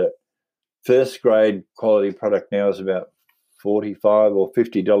selling it at first grade quality product now is about $45 or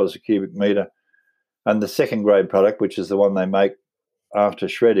 $50 a cubic metre. And the second grade product, which is the one they make after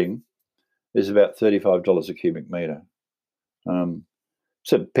shredding, is about $35 a cubic metre.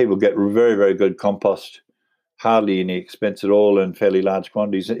 So people get very, very good compost, hardly any expense at all, in fairly large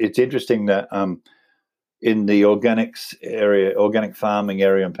quantities. It's interesting that in the organics area, organic farming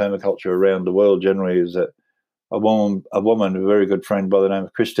area and permaculture around the world generally, is that a woman, a very good friend by the name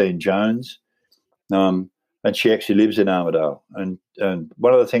of Christine Jones, and she actually lives in Armidale. And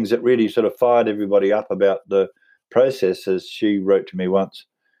one of the things that really sort of fired everybody up about the process is she wrote to me once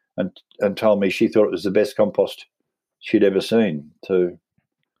and told me she thought it was the best compost she'd ever seen. So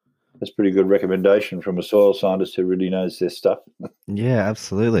that's a pretty good recommendation from a soil scientist who really knows their stuff. Yeah,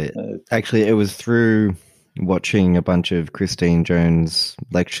 absolutely. Actually, it was through watching a bunch of Christine Jones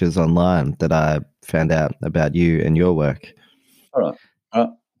lectures online that I found out about you and your work. All right.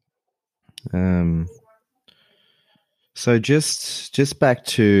 So just back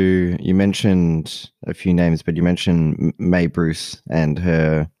to, you mentioned a few names, but you mentioned Mae Bruce and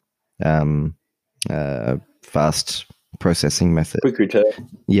her fast processing method. Quick return.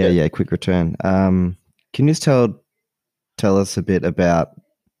 Yeah, quick return. Can you just tell us a bit about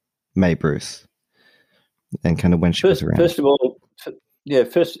Mae Bruce and kind of when she was around? First of all,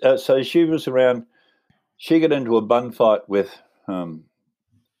 so she was around. She got into a bun fight with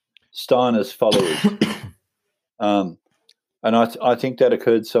Steiner's followers. And I think that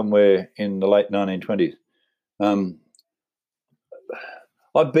occurred somewhere in the late 1920s.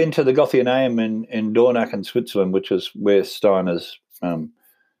 I've been to the Gothianaeum in Dornach in Switzerland, which is where Steiner's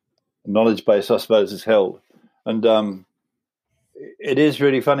knowledge base, I suppose, is held. And it is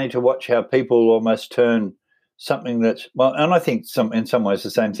really funny to watch how people almost turn something that's, well, and I think in some ways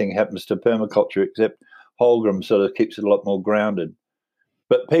the same thing happens to permaculture, except Holgram sort of keeps it a lot more grounded.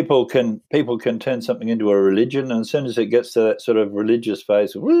 But people can turn something into a religion, and as soon as it gets to that sort of religious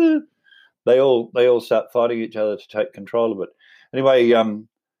phase, they all start fighting each other to take control of it. Anyway,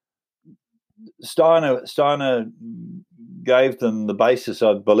 Steiner gave them the basis,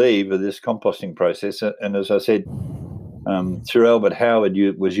 I believe, of this composting process, and as I said, Sir Albert Howard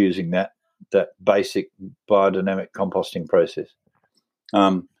was using that basic biodynamic composting process.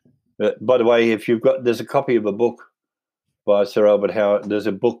 By the way, there's a copy of a book by Sir Albert Howard. There's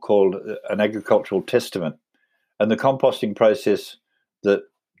a book called An Agricultural Testament, and the composting process that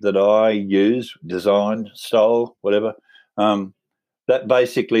I use, design, style, whatever, that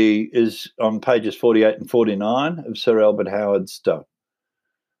basically is on pages 48 and 49 of Sir Albert Howard's stuff.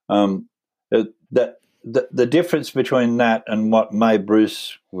 The difference between that and what Mae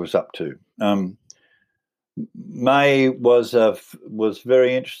Bruce was up to. Mae was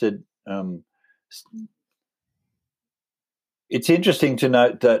very interested. It's interesting to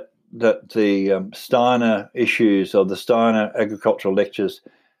note that the Steiner issues or the Steiner agricultural lectures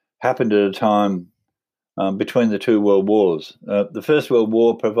happened at a time between the two world wars. The First World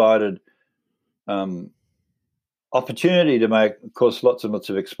War provided opportunity to make, of course, lots and lots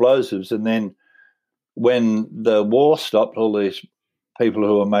of explosives, and then when the war stopped, all these people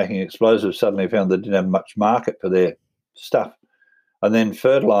who were making explosives suddenly found they didn't have much market for their stuff. And then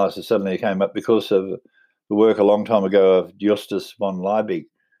fertilizer suddenly came up because of the work a long time ago of Justus von Liebig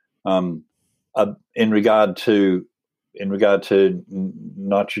in regard to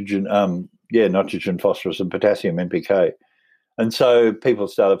nitrogen, nitrogen, phosphorus, and potassium, NPK. And so people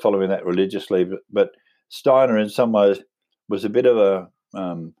started following that religiously. But Steiner, in some ways, was a bit of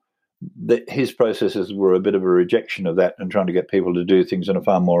his processes were a bit of a rejection of that and trying to get people to do things on a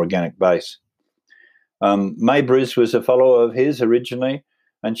far more organic base. Mae Bruce was a follower of his originally,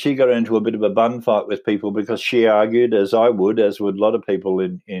 and she got into a bit of a bun fight with people because she argued, as would a lot of people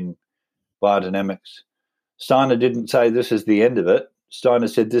in biodynamics. Steiner didn't say this is the end of it. Steiner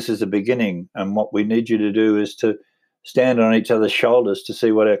said this is the beginning, and what we need you to do is to stand on each other's shoulders to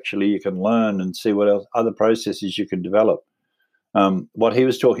see what actually you can learn and see what else, other processes you can develop. What he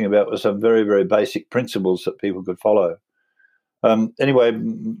was talking about was some very, very basic principles that people could follow. Anyway,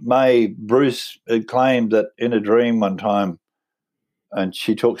 Mae Bruce claimed that in a dream one time, and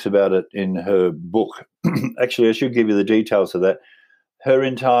she talks about it in her book. Actually, I should give you the details of that.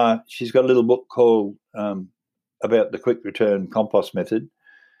 She's got a little book called about the quick return compost method,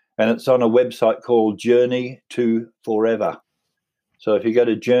 and it's on a website called Journey to Forever. So if you go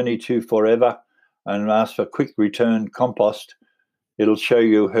to Journey to Forever and ask for quick return compost, it'll show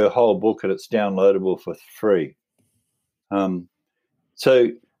you her whole book, and it's downloadable for free. So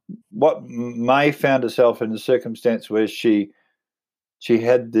what Mae found herself in a circumstance where she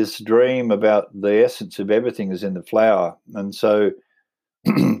had this dream about the essence of everything is in the flower. And so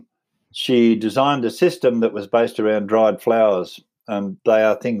she designed a system that was based around dried flowers. And they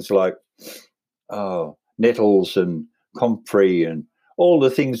are things like nettles and comfrey and all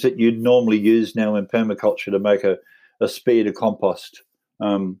the things that you'd normally use now in permaculture to make a spear to compost.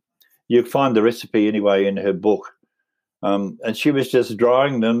 You find the recipe anyway in her book. And she was just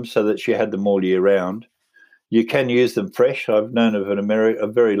drying them so that she had them all year round. You can use them fresh. I've known of a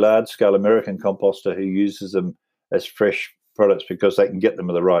very large-scale American composter who uses them as fresh products because they can get them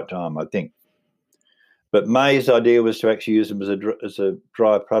at the right time, I think. But May's idea was to actually use them as a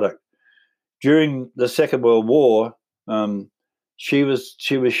dry product. During the Second World War, she was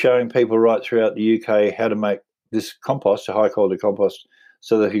showing people right throughout the UK how to make this compost, a high quality compost,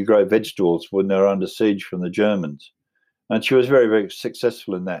 so they could grow vegetables when they were under siege from the Germans. And she was very, very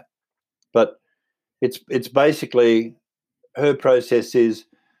successful in that. But it's basically, her process is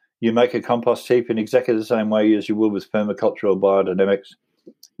you make a compost heap in exactly the same way as you would with permaculture or biodynamics.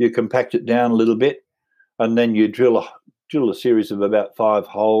 You compact it down a little bit, and then you drill a series of about 5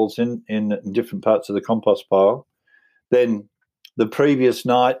 holes in different parts of the compost pile. Then the previous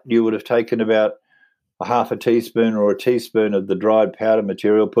night you would have taken about a half a teaspoon or a teaspoon of the dried powder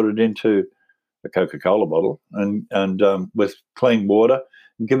material, put it into a Coca-Cola bottle and with clean water,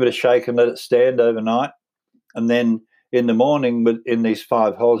 and give it a shake and let it stand overnight. And then in the morning, in these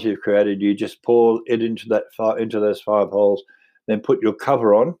 5 holes you've created, you just pour it into those 5 holes, then put your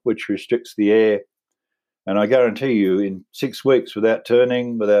cover on, which restricts the air. And I guarantee you, in 6 weeks, without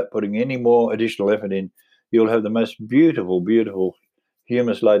turning, without putting any more additional effort in, you'll have the most beautiful, beautiful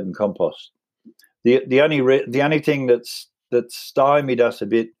humus-laden compost. The only thing that's stymied us a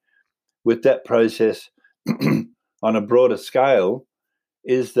bit with that process on a broader scale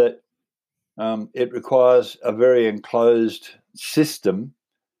is that it requires a very enclosed system,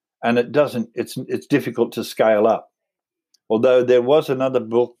 and it's difficult to scale up. Although there was another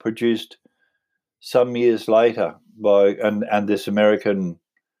book produced some years later by this American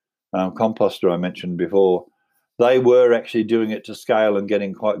composter I mentioned before, they were actually doing it to scale and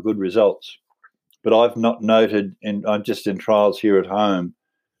getting quite good results. But I've not noted, I'm just in trials here at home,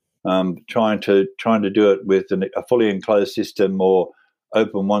 trying to do it with a fully enclosed system or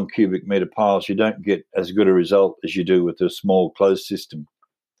open 1 cubic meter piles. You don't get as good a result as you do with a small closed system.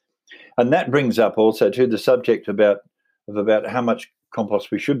 And that brings up also to the subject about how much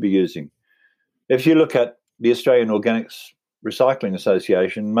compost we should be using. If you look at the Australian Organics Recycling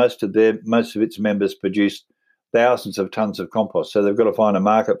Association, most of its members produce thousands of tons of compost, so they've got to find a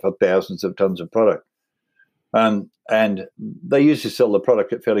market for thousands of tons of product. And they usually sell the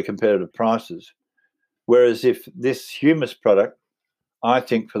product at fairly competitive prices. Whereas if this humus product, I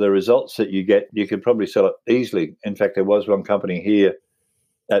think for the results that you get, you could probably sell it easily. In fact, there was one company here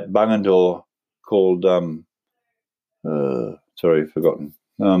at Bungendore called, forgotten.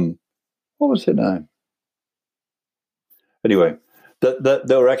 What was their name? Anyway,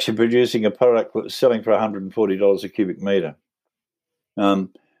 they were actually producing a product that was selling for $140 a cubic metre.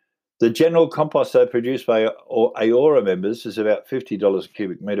 The general compost they produce by Aora members is about $50 a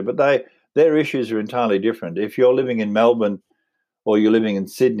cubic metre, but their issues are entirely different. If you're living in Melbourne or you're living in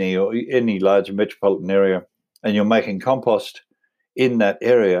Sydney or any larger metropolitan area and you're making compost in that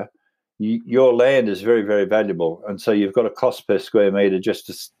area, your land is very, very valuable. And so you've got a cost per square metre just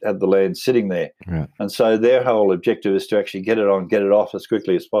to have the land sitting there. Right. And so their whole objective is to actually get it on, get it off as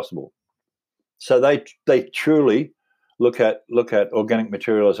quickly as possible. So they truly look at organic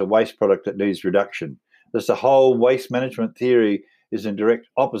material as a waste product that needs reduction. The whole waste management theory is in direct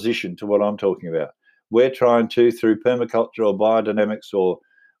opposition to what I'm talking about. We're trying to, through permaculture or biodynamics or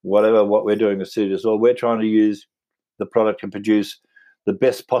whatever, what we're doing with Cedars, we're trying to use the product and produce the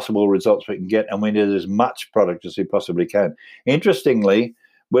best possible results we can get, and we need as much product as we possibly can. Interestingly,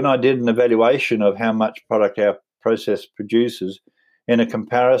 when I did an evaluation of how much product our process produces in a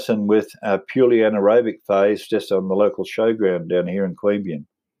comparison with a purely anaerobic phase just on the local showground down here in Queanbeyan,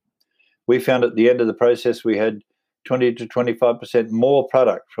 we found at the end of the process we had 20 to 25% more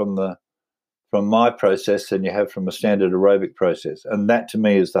product from my process than you have from a standard aerobic process. And that to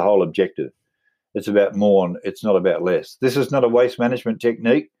me is the whole objective. It's about more, and it's not about less. This is not a waste management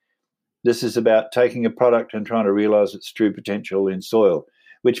technique. This is about taking a product and trying to realise its true potential in soil,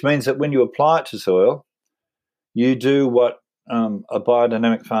 which means that when you apply it to soil, you do what a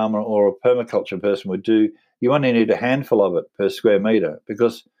biodynamic farmer or a permaculture person would do. You only need a handful of it per square metre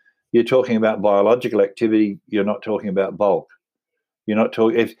because you're talking about biological activity. You're not talking about bulk. You're not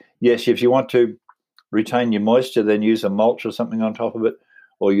talking. If you want to retain your moisture, then use a mulch or something on top of it,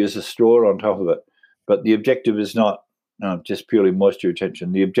 or use a straw on top of it. But the objective is not just purely moisture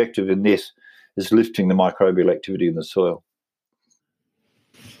retention. The objective in this is lifting the microbial activity in the soil.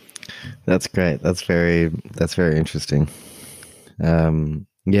 That's great. That's very interesting.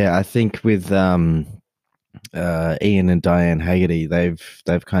 I think with Ian and Diane Haggerty,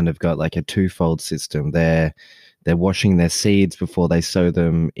 they've kind of got like a twofold system. They're washing their seeds before they sow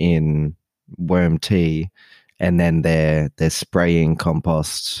them in worm tea, and then they're spraying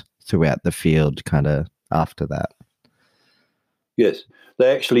compost throughout the field kind of after that. Yes,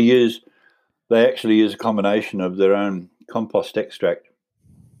 they actually use a combination of their own compost extract,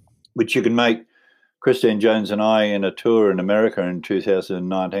 which you can make Christine Jones and I, in a tour in America in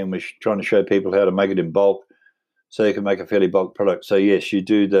 2019, was trying to show people how to make it in bulk, so you can make a fairly bulk product. So yes, you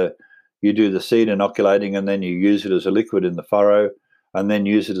do the seed inoculating, and then you use it as a liquid in the furrow, and then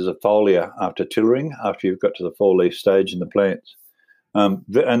use it as a foliar after tillering, after you've got to the fall leaf stage in the plants. And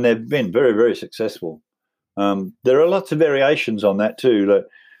they've been very, very successful. There are lots of variations on that too. Like,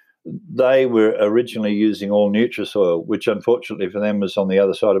 they were originally using all Nutrisoil, which unfortunately for them was on the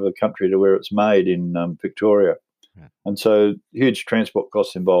other side of the country to where it's made in Victoria. Yeah. And so huge transport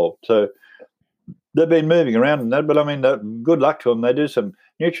costs involved. So they've been moving around in that, but I mean, good luck to them.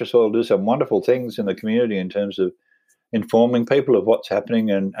 Nutrisoil do some wonderful things in the community in terms of informing people of what's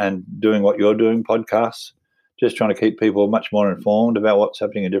happening and doing what you're doing, podcasts, just trying to keep people much more informed about what's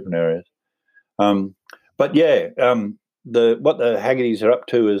happening in different areas. But yeah, what the Haggertys are up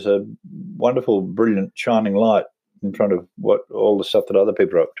to is a wonderful, brilliant, shining light in front of what all the stuff that other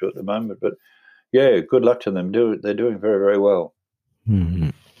people are up to at the moment. But yeah, good luck to them. They're doing very, very well. Mm-hmm.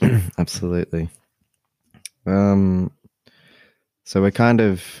 Absolutely. So we're kind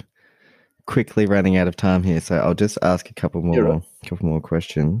of quickly running out of time here, so I'll just ask a couple more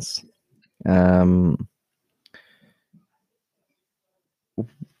questions.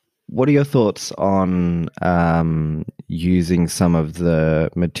 What are your thoughts on using some of the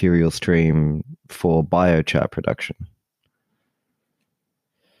material stream for biochar production?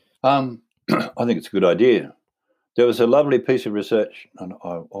 I think it's a good idea. There was a lovely piece of research, and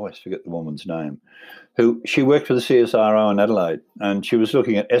I always forget the woman's name, she worked for the CSIRO in Adelaide, and she was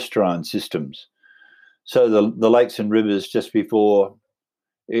looking at estuarine systems. So the lakes and rivers just before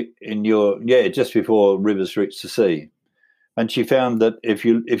rivers reach the sea. And she found that if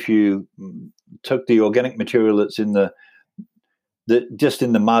you took the organic material that's just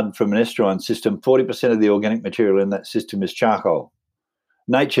in the mud from an estuarine system, 40% of the organic material in that system is charcoal.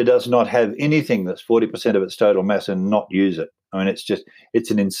 Nature does not have anything that's 40% of its total mass and not use it. I mean,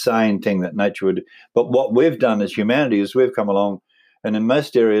 it's an insane thing that nature would. But what we've done as humanity is we've come along, and in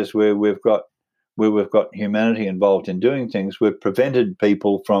most areas where we've got humanity involved in doing things, we've prevented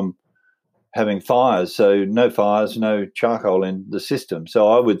people from having fires. So no fires, no charcoal in the system. So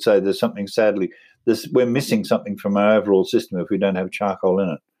I would say there's something, sadly, we're missing something from our overall system if we don't have charcoal in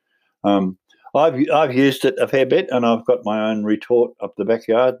it. I've used it a fair bit, and I've got my own retort up the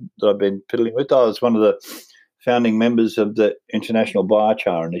backyard that I've been piddling with. I was one of the founding members of the International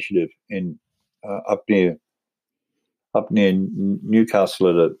Biochar Initiative in up near Newcastle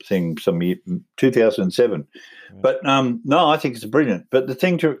at a thing 2007. Right. But no, I think it's brilliant. But the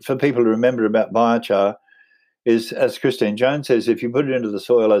thing for people to remember about biochar is, as Christine Jones says, if you put it into the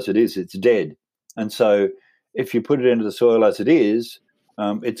soil as it is, it's dead. And so if you put it into the soil as it is,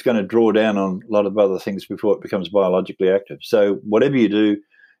 it's going to draw down on a lot of other things before it becomes biologically active. So whatever you do,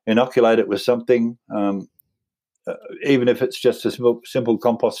 inoculate it with something, even if it's just a simple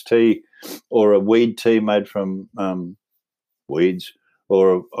compost tea or a weed tea made from weeds,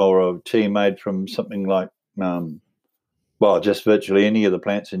 or a tea made from something like, just virtually any of the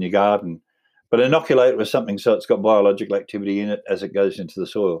plants in your garden. But inoculate it with something so it's got biological activity in it as it goes into the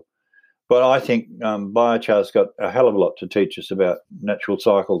soil. But I think biochar's got a hell of a lot to teach us about natural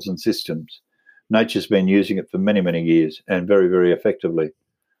cycles and systems. Nature's been using it for many, many years and very, very effectively.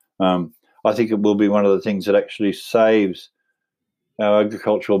 I think it will be one of the things that actually saves our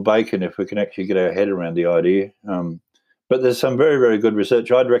agricultural bacon if we can actually get our head around the idea. But there's some very, very good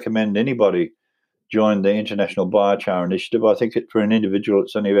research. I'd recommend anybody join the International Biochar Initiative. I think for an individual,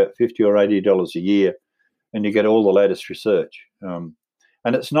 it's only about $50 or $80 a year, and you get all the latest research.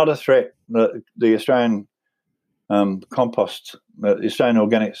 And it's not a threat. The Australian Compost, the Australian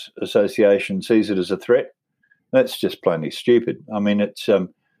Organics Association sees it as a threat. That's just plainly stupid. I mean, it's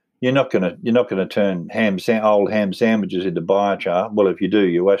you're not going to turn old ham sandwiches into biochar. Well, if you do,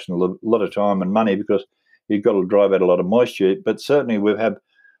 you're wasting a lot of time and money because you've got to drive out a lot of moisture. But certainly we've had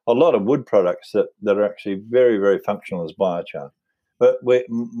a lot of wood products that are actually very, very functional as biochar. But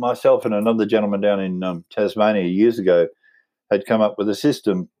myself and another gentleman down in Tasmania years ago had come up with a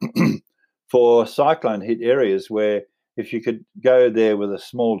system for cyclone hit areas where if you could go there with a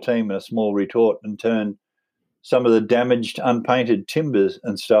small team and a small retort and turn some of the damaged, unpainted timbers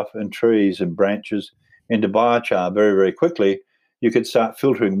and stuff and trees and branches into biochar very, very quickly, you could start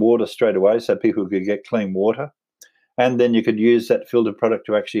filtering water straight away so people could get clean water. And then you could use that filtered product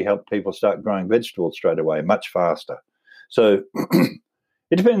to actually help people start growing vegetables straight away, much faster. So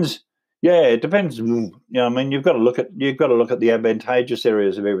it depends. Yeah, it depends. You know, I mean, you've got to look at the advantageous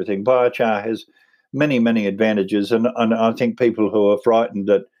areas of everything. Biochar has many, many advantages, and I think people who are frightened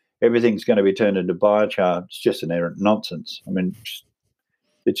that everything's going to be turned into biochar, it's just an errant nonsense. I mean,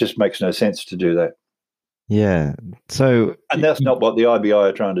 it just makes no sense to do that. Yeah. So, And that's not what the IBI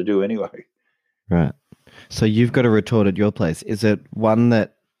are trying to do anyway. right. So you've got a retort at your place. Is it one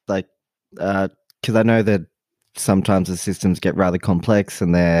that, like, because I know that sometimes the systems get rather complex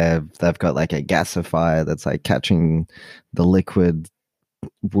and they've got like a gasifier that's like catching the liquid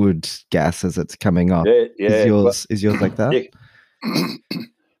wood gas as it's coming up. Yeah. Is yours like that? Yeah.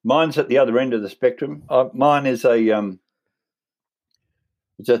 Mine's at the other end of the spectrum. Mine is it's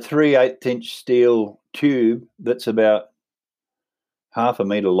a 3/8 inch steel tube that's about half a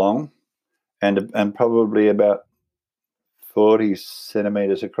meter long and probably about 40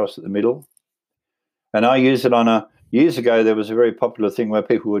 centimeters across at the middle. And I use it on years ago, there was a very popular thing where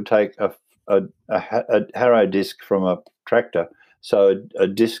people would take a harrow disc from a tractor. So a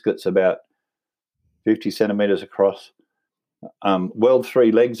disc that's about 50 centimeters across, weld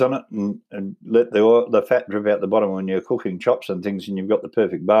 3 legs on it and let the fat drip out the bottom when you're cooking chops and things, and you've got the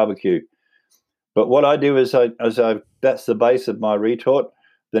perfect barbecue. But what I do is that's the base of my retort.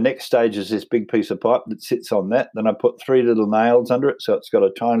 The next stage is this big piece of pipe that sits on that. Then I put 3 little nails under it, so it's got a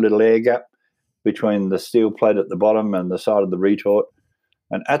tiny little air gap between the steel plate at the bottom and the side of the retort.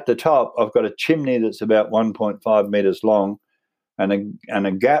 And at the top, I've got a chimney that's about 1.5 meters long and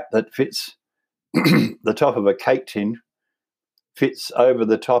a gap that fits the top of a cake tin, fits over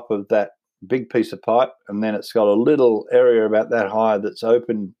the top of that big piece of pipe, and then it's got a little area about that high that's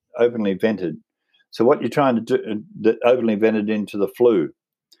openly vented. So what you're trying to do, that openly vented into the flue,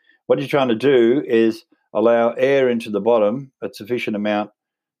 what you're trying to do is allow air into the bottom, a sufficient amount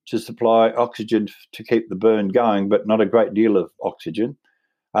to supply oxygen to keep the burn going, but not a great deal of oxygen.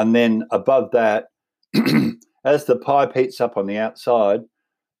 And then above that, as the pipe heats up on the outside,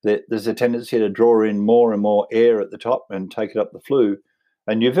 there's a tendency to draw in more and more air at the top and take it up the flue.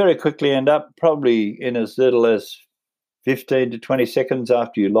 And you very quickly end up probably in as little as 15 to 20 seconds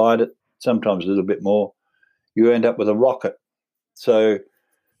after you light it, sometimes a little bit more, you end up with a rocket. So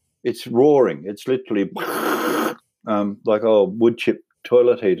it's roaring. It's literally like old wood chip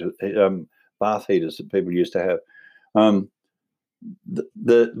toilet heater, bath heaters that people used to have.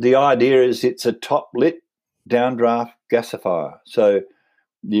 The idea is it's a top lit downdraft gasifier. So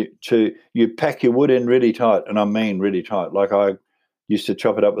you pack your wood in really tight, and I mean really tight. Like I used to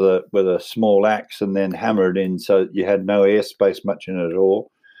chop it up with a small axe and then hammer it in so you had no airspace much in it at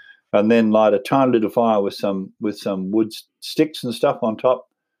all, and then light a tiny little fire with some wood sticks and stuff on top,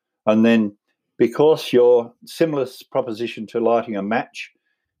 and then because you're similar proposition to lighting a match,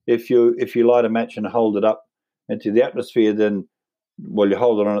 if you light a match and hold it up into the atmosphere, then while you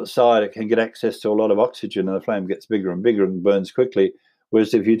hold it on its side, it can get access to a lot of oxygen, and the flame gets bigger and bigger and burns quickly.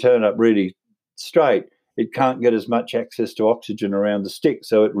 Whereas if you turn it up really straight, it can't get as much access to oxygen around the stick,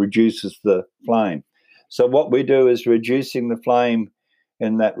 so it reduces the flame. So what we do is reducing the flame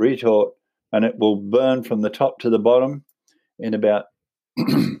in that retort, and it will burn from the top to the bottom in about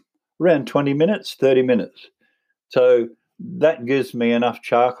around 20 minutes, 30 minutes. So that gives me enough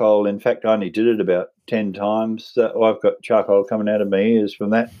charcoal. In fact, I only did it about 10 times. I've got charcoal coming out of my ears from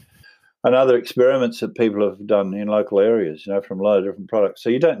that. And other experiments that people have done in local areas, from a lot of different products. So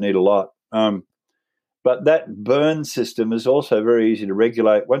you don't need a lot. But that burn system is also very easy to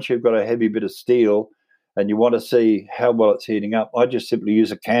regulate. Once you've got a heavy bit of steel and you want to see how well it's heating up, I just simply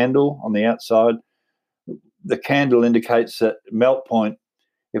use a candle on the outside. The candle indicates that melt point.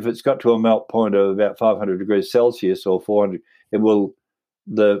 If it's got to a melt point of about 500 degrees Celsius or 400,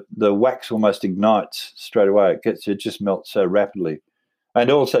 the wax almost ignites straight away. It just melts so rapidly. And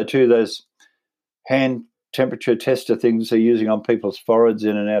also, too, those hand temperature tester things they're using on people's foreheads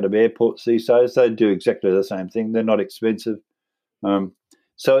in and out of airports these days, they do exactly the same thing. They're not expensive.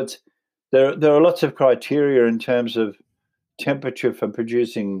 So there are lots of criteria in terms of temperature for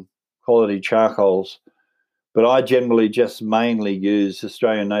producing quality charcoals, but I generally just mainly use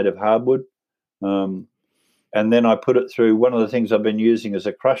Australian native hardwood. And then I put it through, one of the things I've been using as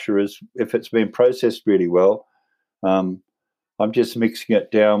a crusher is if it's been processed really well, I'm just mixing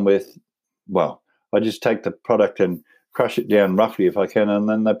it down with, I just take the product and crush it down roughly if I can, and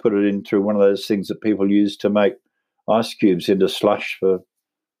then they put it in through one of those things that people use to make ice cubes into slush for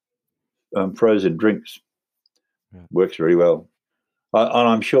frozen drinks. Yeah. Works very well. And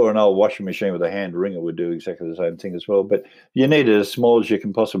I'm sure an old washing machine with a hand wringer would do exactly the same thing as well. But you need it as small as you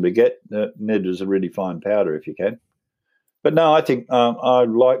can possibly get. Need it as a really fine powder if you can. But no, I think I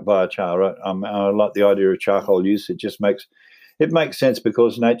like biochar. I like the idea of charcoal use. It just makes sense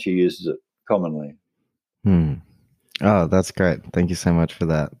because nature uses it commonly. Oh, that's great. Thank you so much for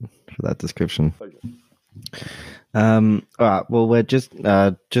that description. All right. Well, we're just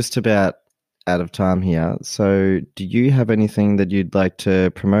about out of time here. So do you have anything that you'd like to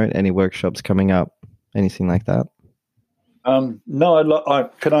promote? Any workshops coming up? anything like that? No,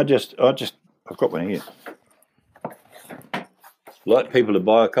 I've got one here. I'd like people to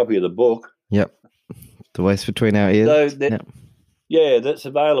buy a copy of the book. Yep. The Waste Between Our Ears. Yeah, that's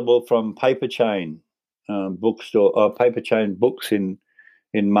available from Paper Chain bookstore, Paper Chain Books in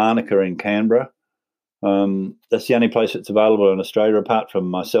Marnica in Canberra. That's the only place it's available in Australia, apart from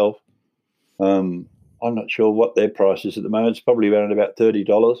myself. I'm not sure what their price is at the moment. It's probably around about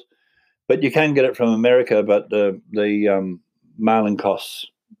 $30. But you can get it from America, but the mailing costs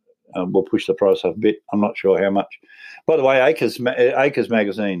will push the price up a bit. I'm not sure how much. By the way, Acres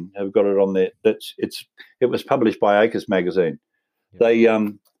Magazine have got it on there. It was published by Acres Magazine.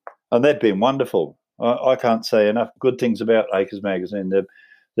 Yep. They've been wonderful. I can't say enough good things about Acres Magazine.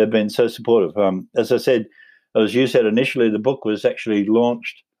 They've been so supportive. As I said, as you said initially, the book was actually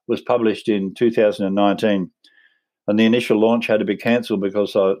was published in 2019. And the initial launch had to be cancelled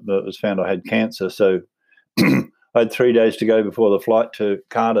because it was found I had cancer. So I had 3 days to go before the flight to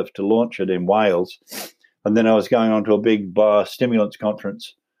Cardiff to launch it in Wales. And then I was going on to a big biostimulants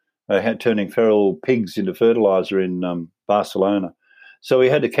conference, turning feral pigs into fertilizer in Barcelona. So we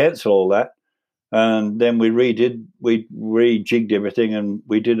had to cancel all that. And then we rejigged everything, and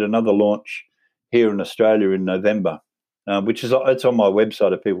we did another launch here in Australia in November, it's on my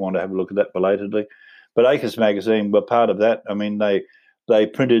website if people want to have a look at that belatedly. But Acres Magazine were part of that. I mean, they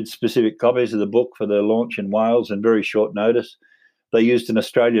printed specific copies of the book for their launch in Wales in very short notice. They used an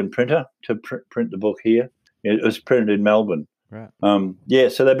Australian printer to print the book here. It was printed in Melbourne. Right.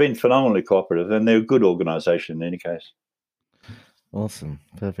 So they've been phenomenally cooperative, and they're a good organisation in any case. Awesome.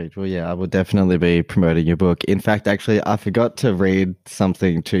 Perfect. Well, yeah, I will definitely be promoting your book. In fact, actually, I forgot to read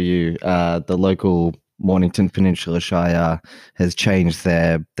something to you. The local Mornington Peninsula Shire has changed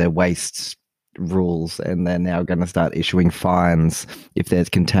their waste rules, and they're now going to start issuing fines if there's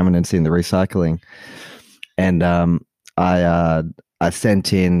contaminants in the recycling. And I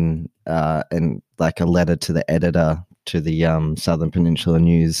sent in like a letter to the editor to the Southern Peninsula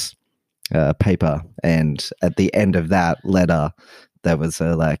News paper, and at the end of that letter there was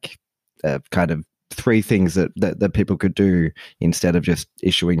kind of 3 things that people could do instead of just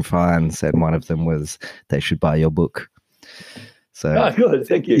issuing fines, and one of them was they should buy your book. So good,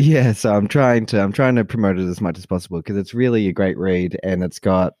 thank you. Yeah, so I'm trying to promote it as much as possible because it's really a great read, and it's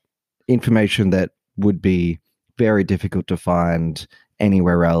got information that would be very difficult to find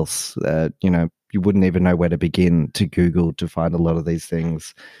anywhere else. You wouldn't even know where to begin to Google to find a lot of these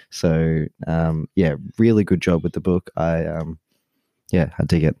things. So yeah, really good job with the book. I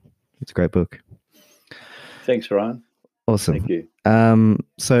dig it. It's a great book. Thanks, Ryan. Awesome. Thank you.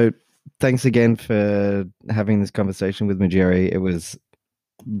 So thanks again for having this conversation with me, Jerry. It was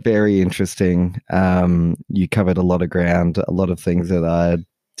very interesting. You covered a lot of ground, a lot of things that I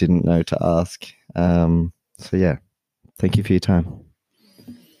didn't know to ask. So yeah, thank you for your time.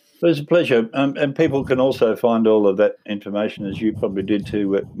 It was a pleasure. And people can also find all of that information, as you probably did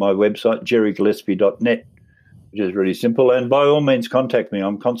too, at my website, jerrygillespie.net, which is really simple. And by all means, contact me.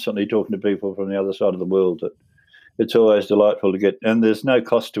 I'm constantly talking to people from the other side of the world. It's always delightful to get, and there's no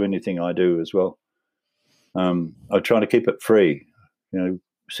cost to anything I do as well. I try to keep it free,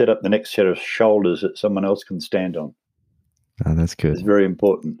 set up the next set of shoulders that someone else can stand on. Oh, that's good. It's very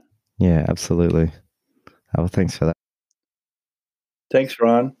important. Yeah, absolutely. Oh, well, thanks for that. Thanks,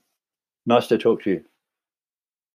 Ryan. Nice to talk to you.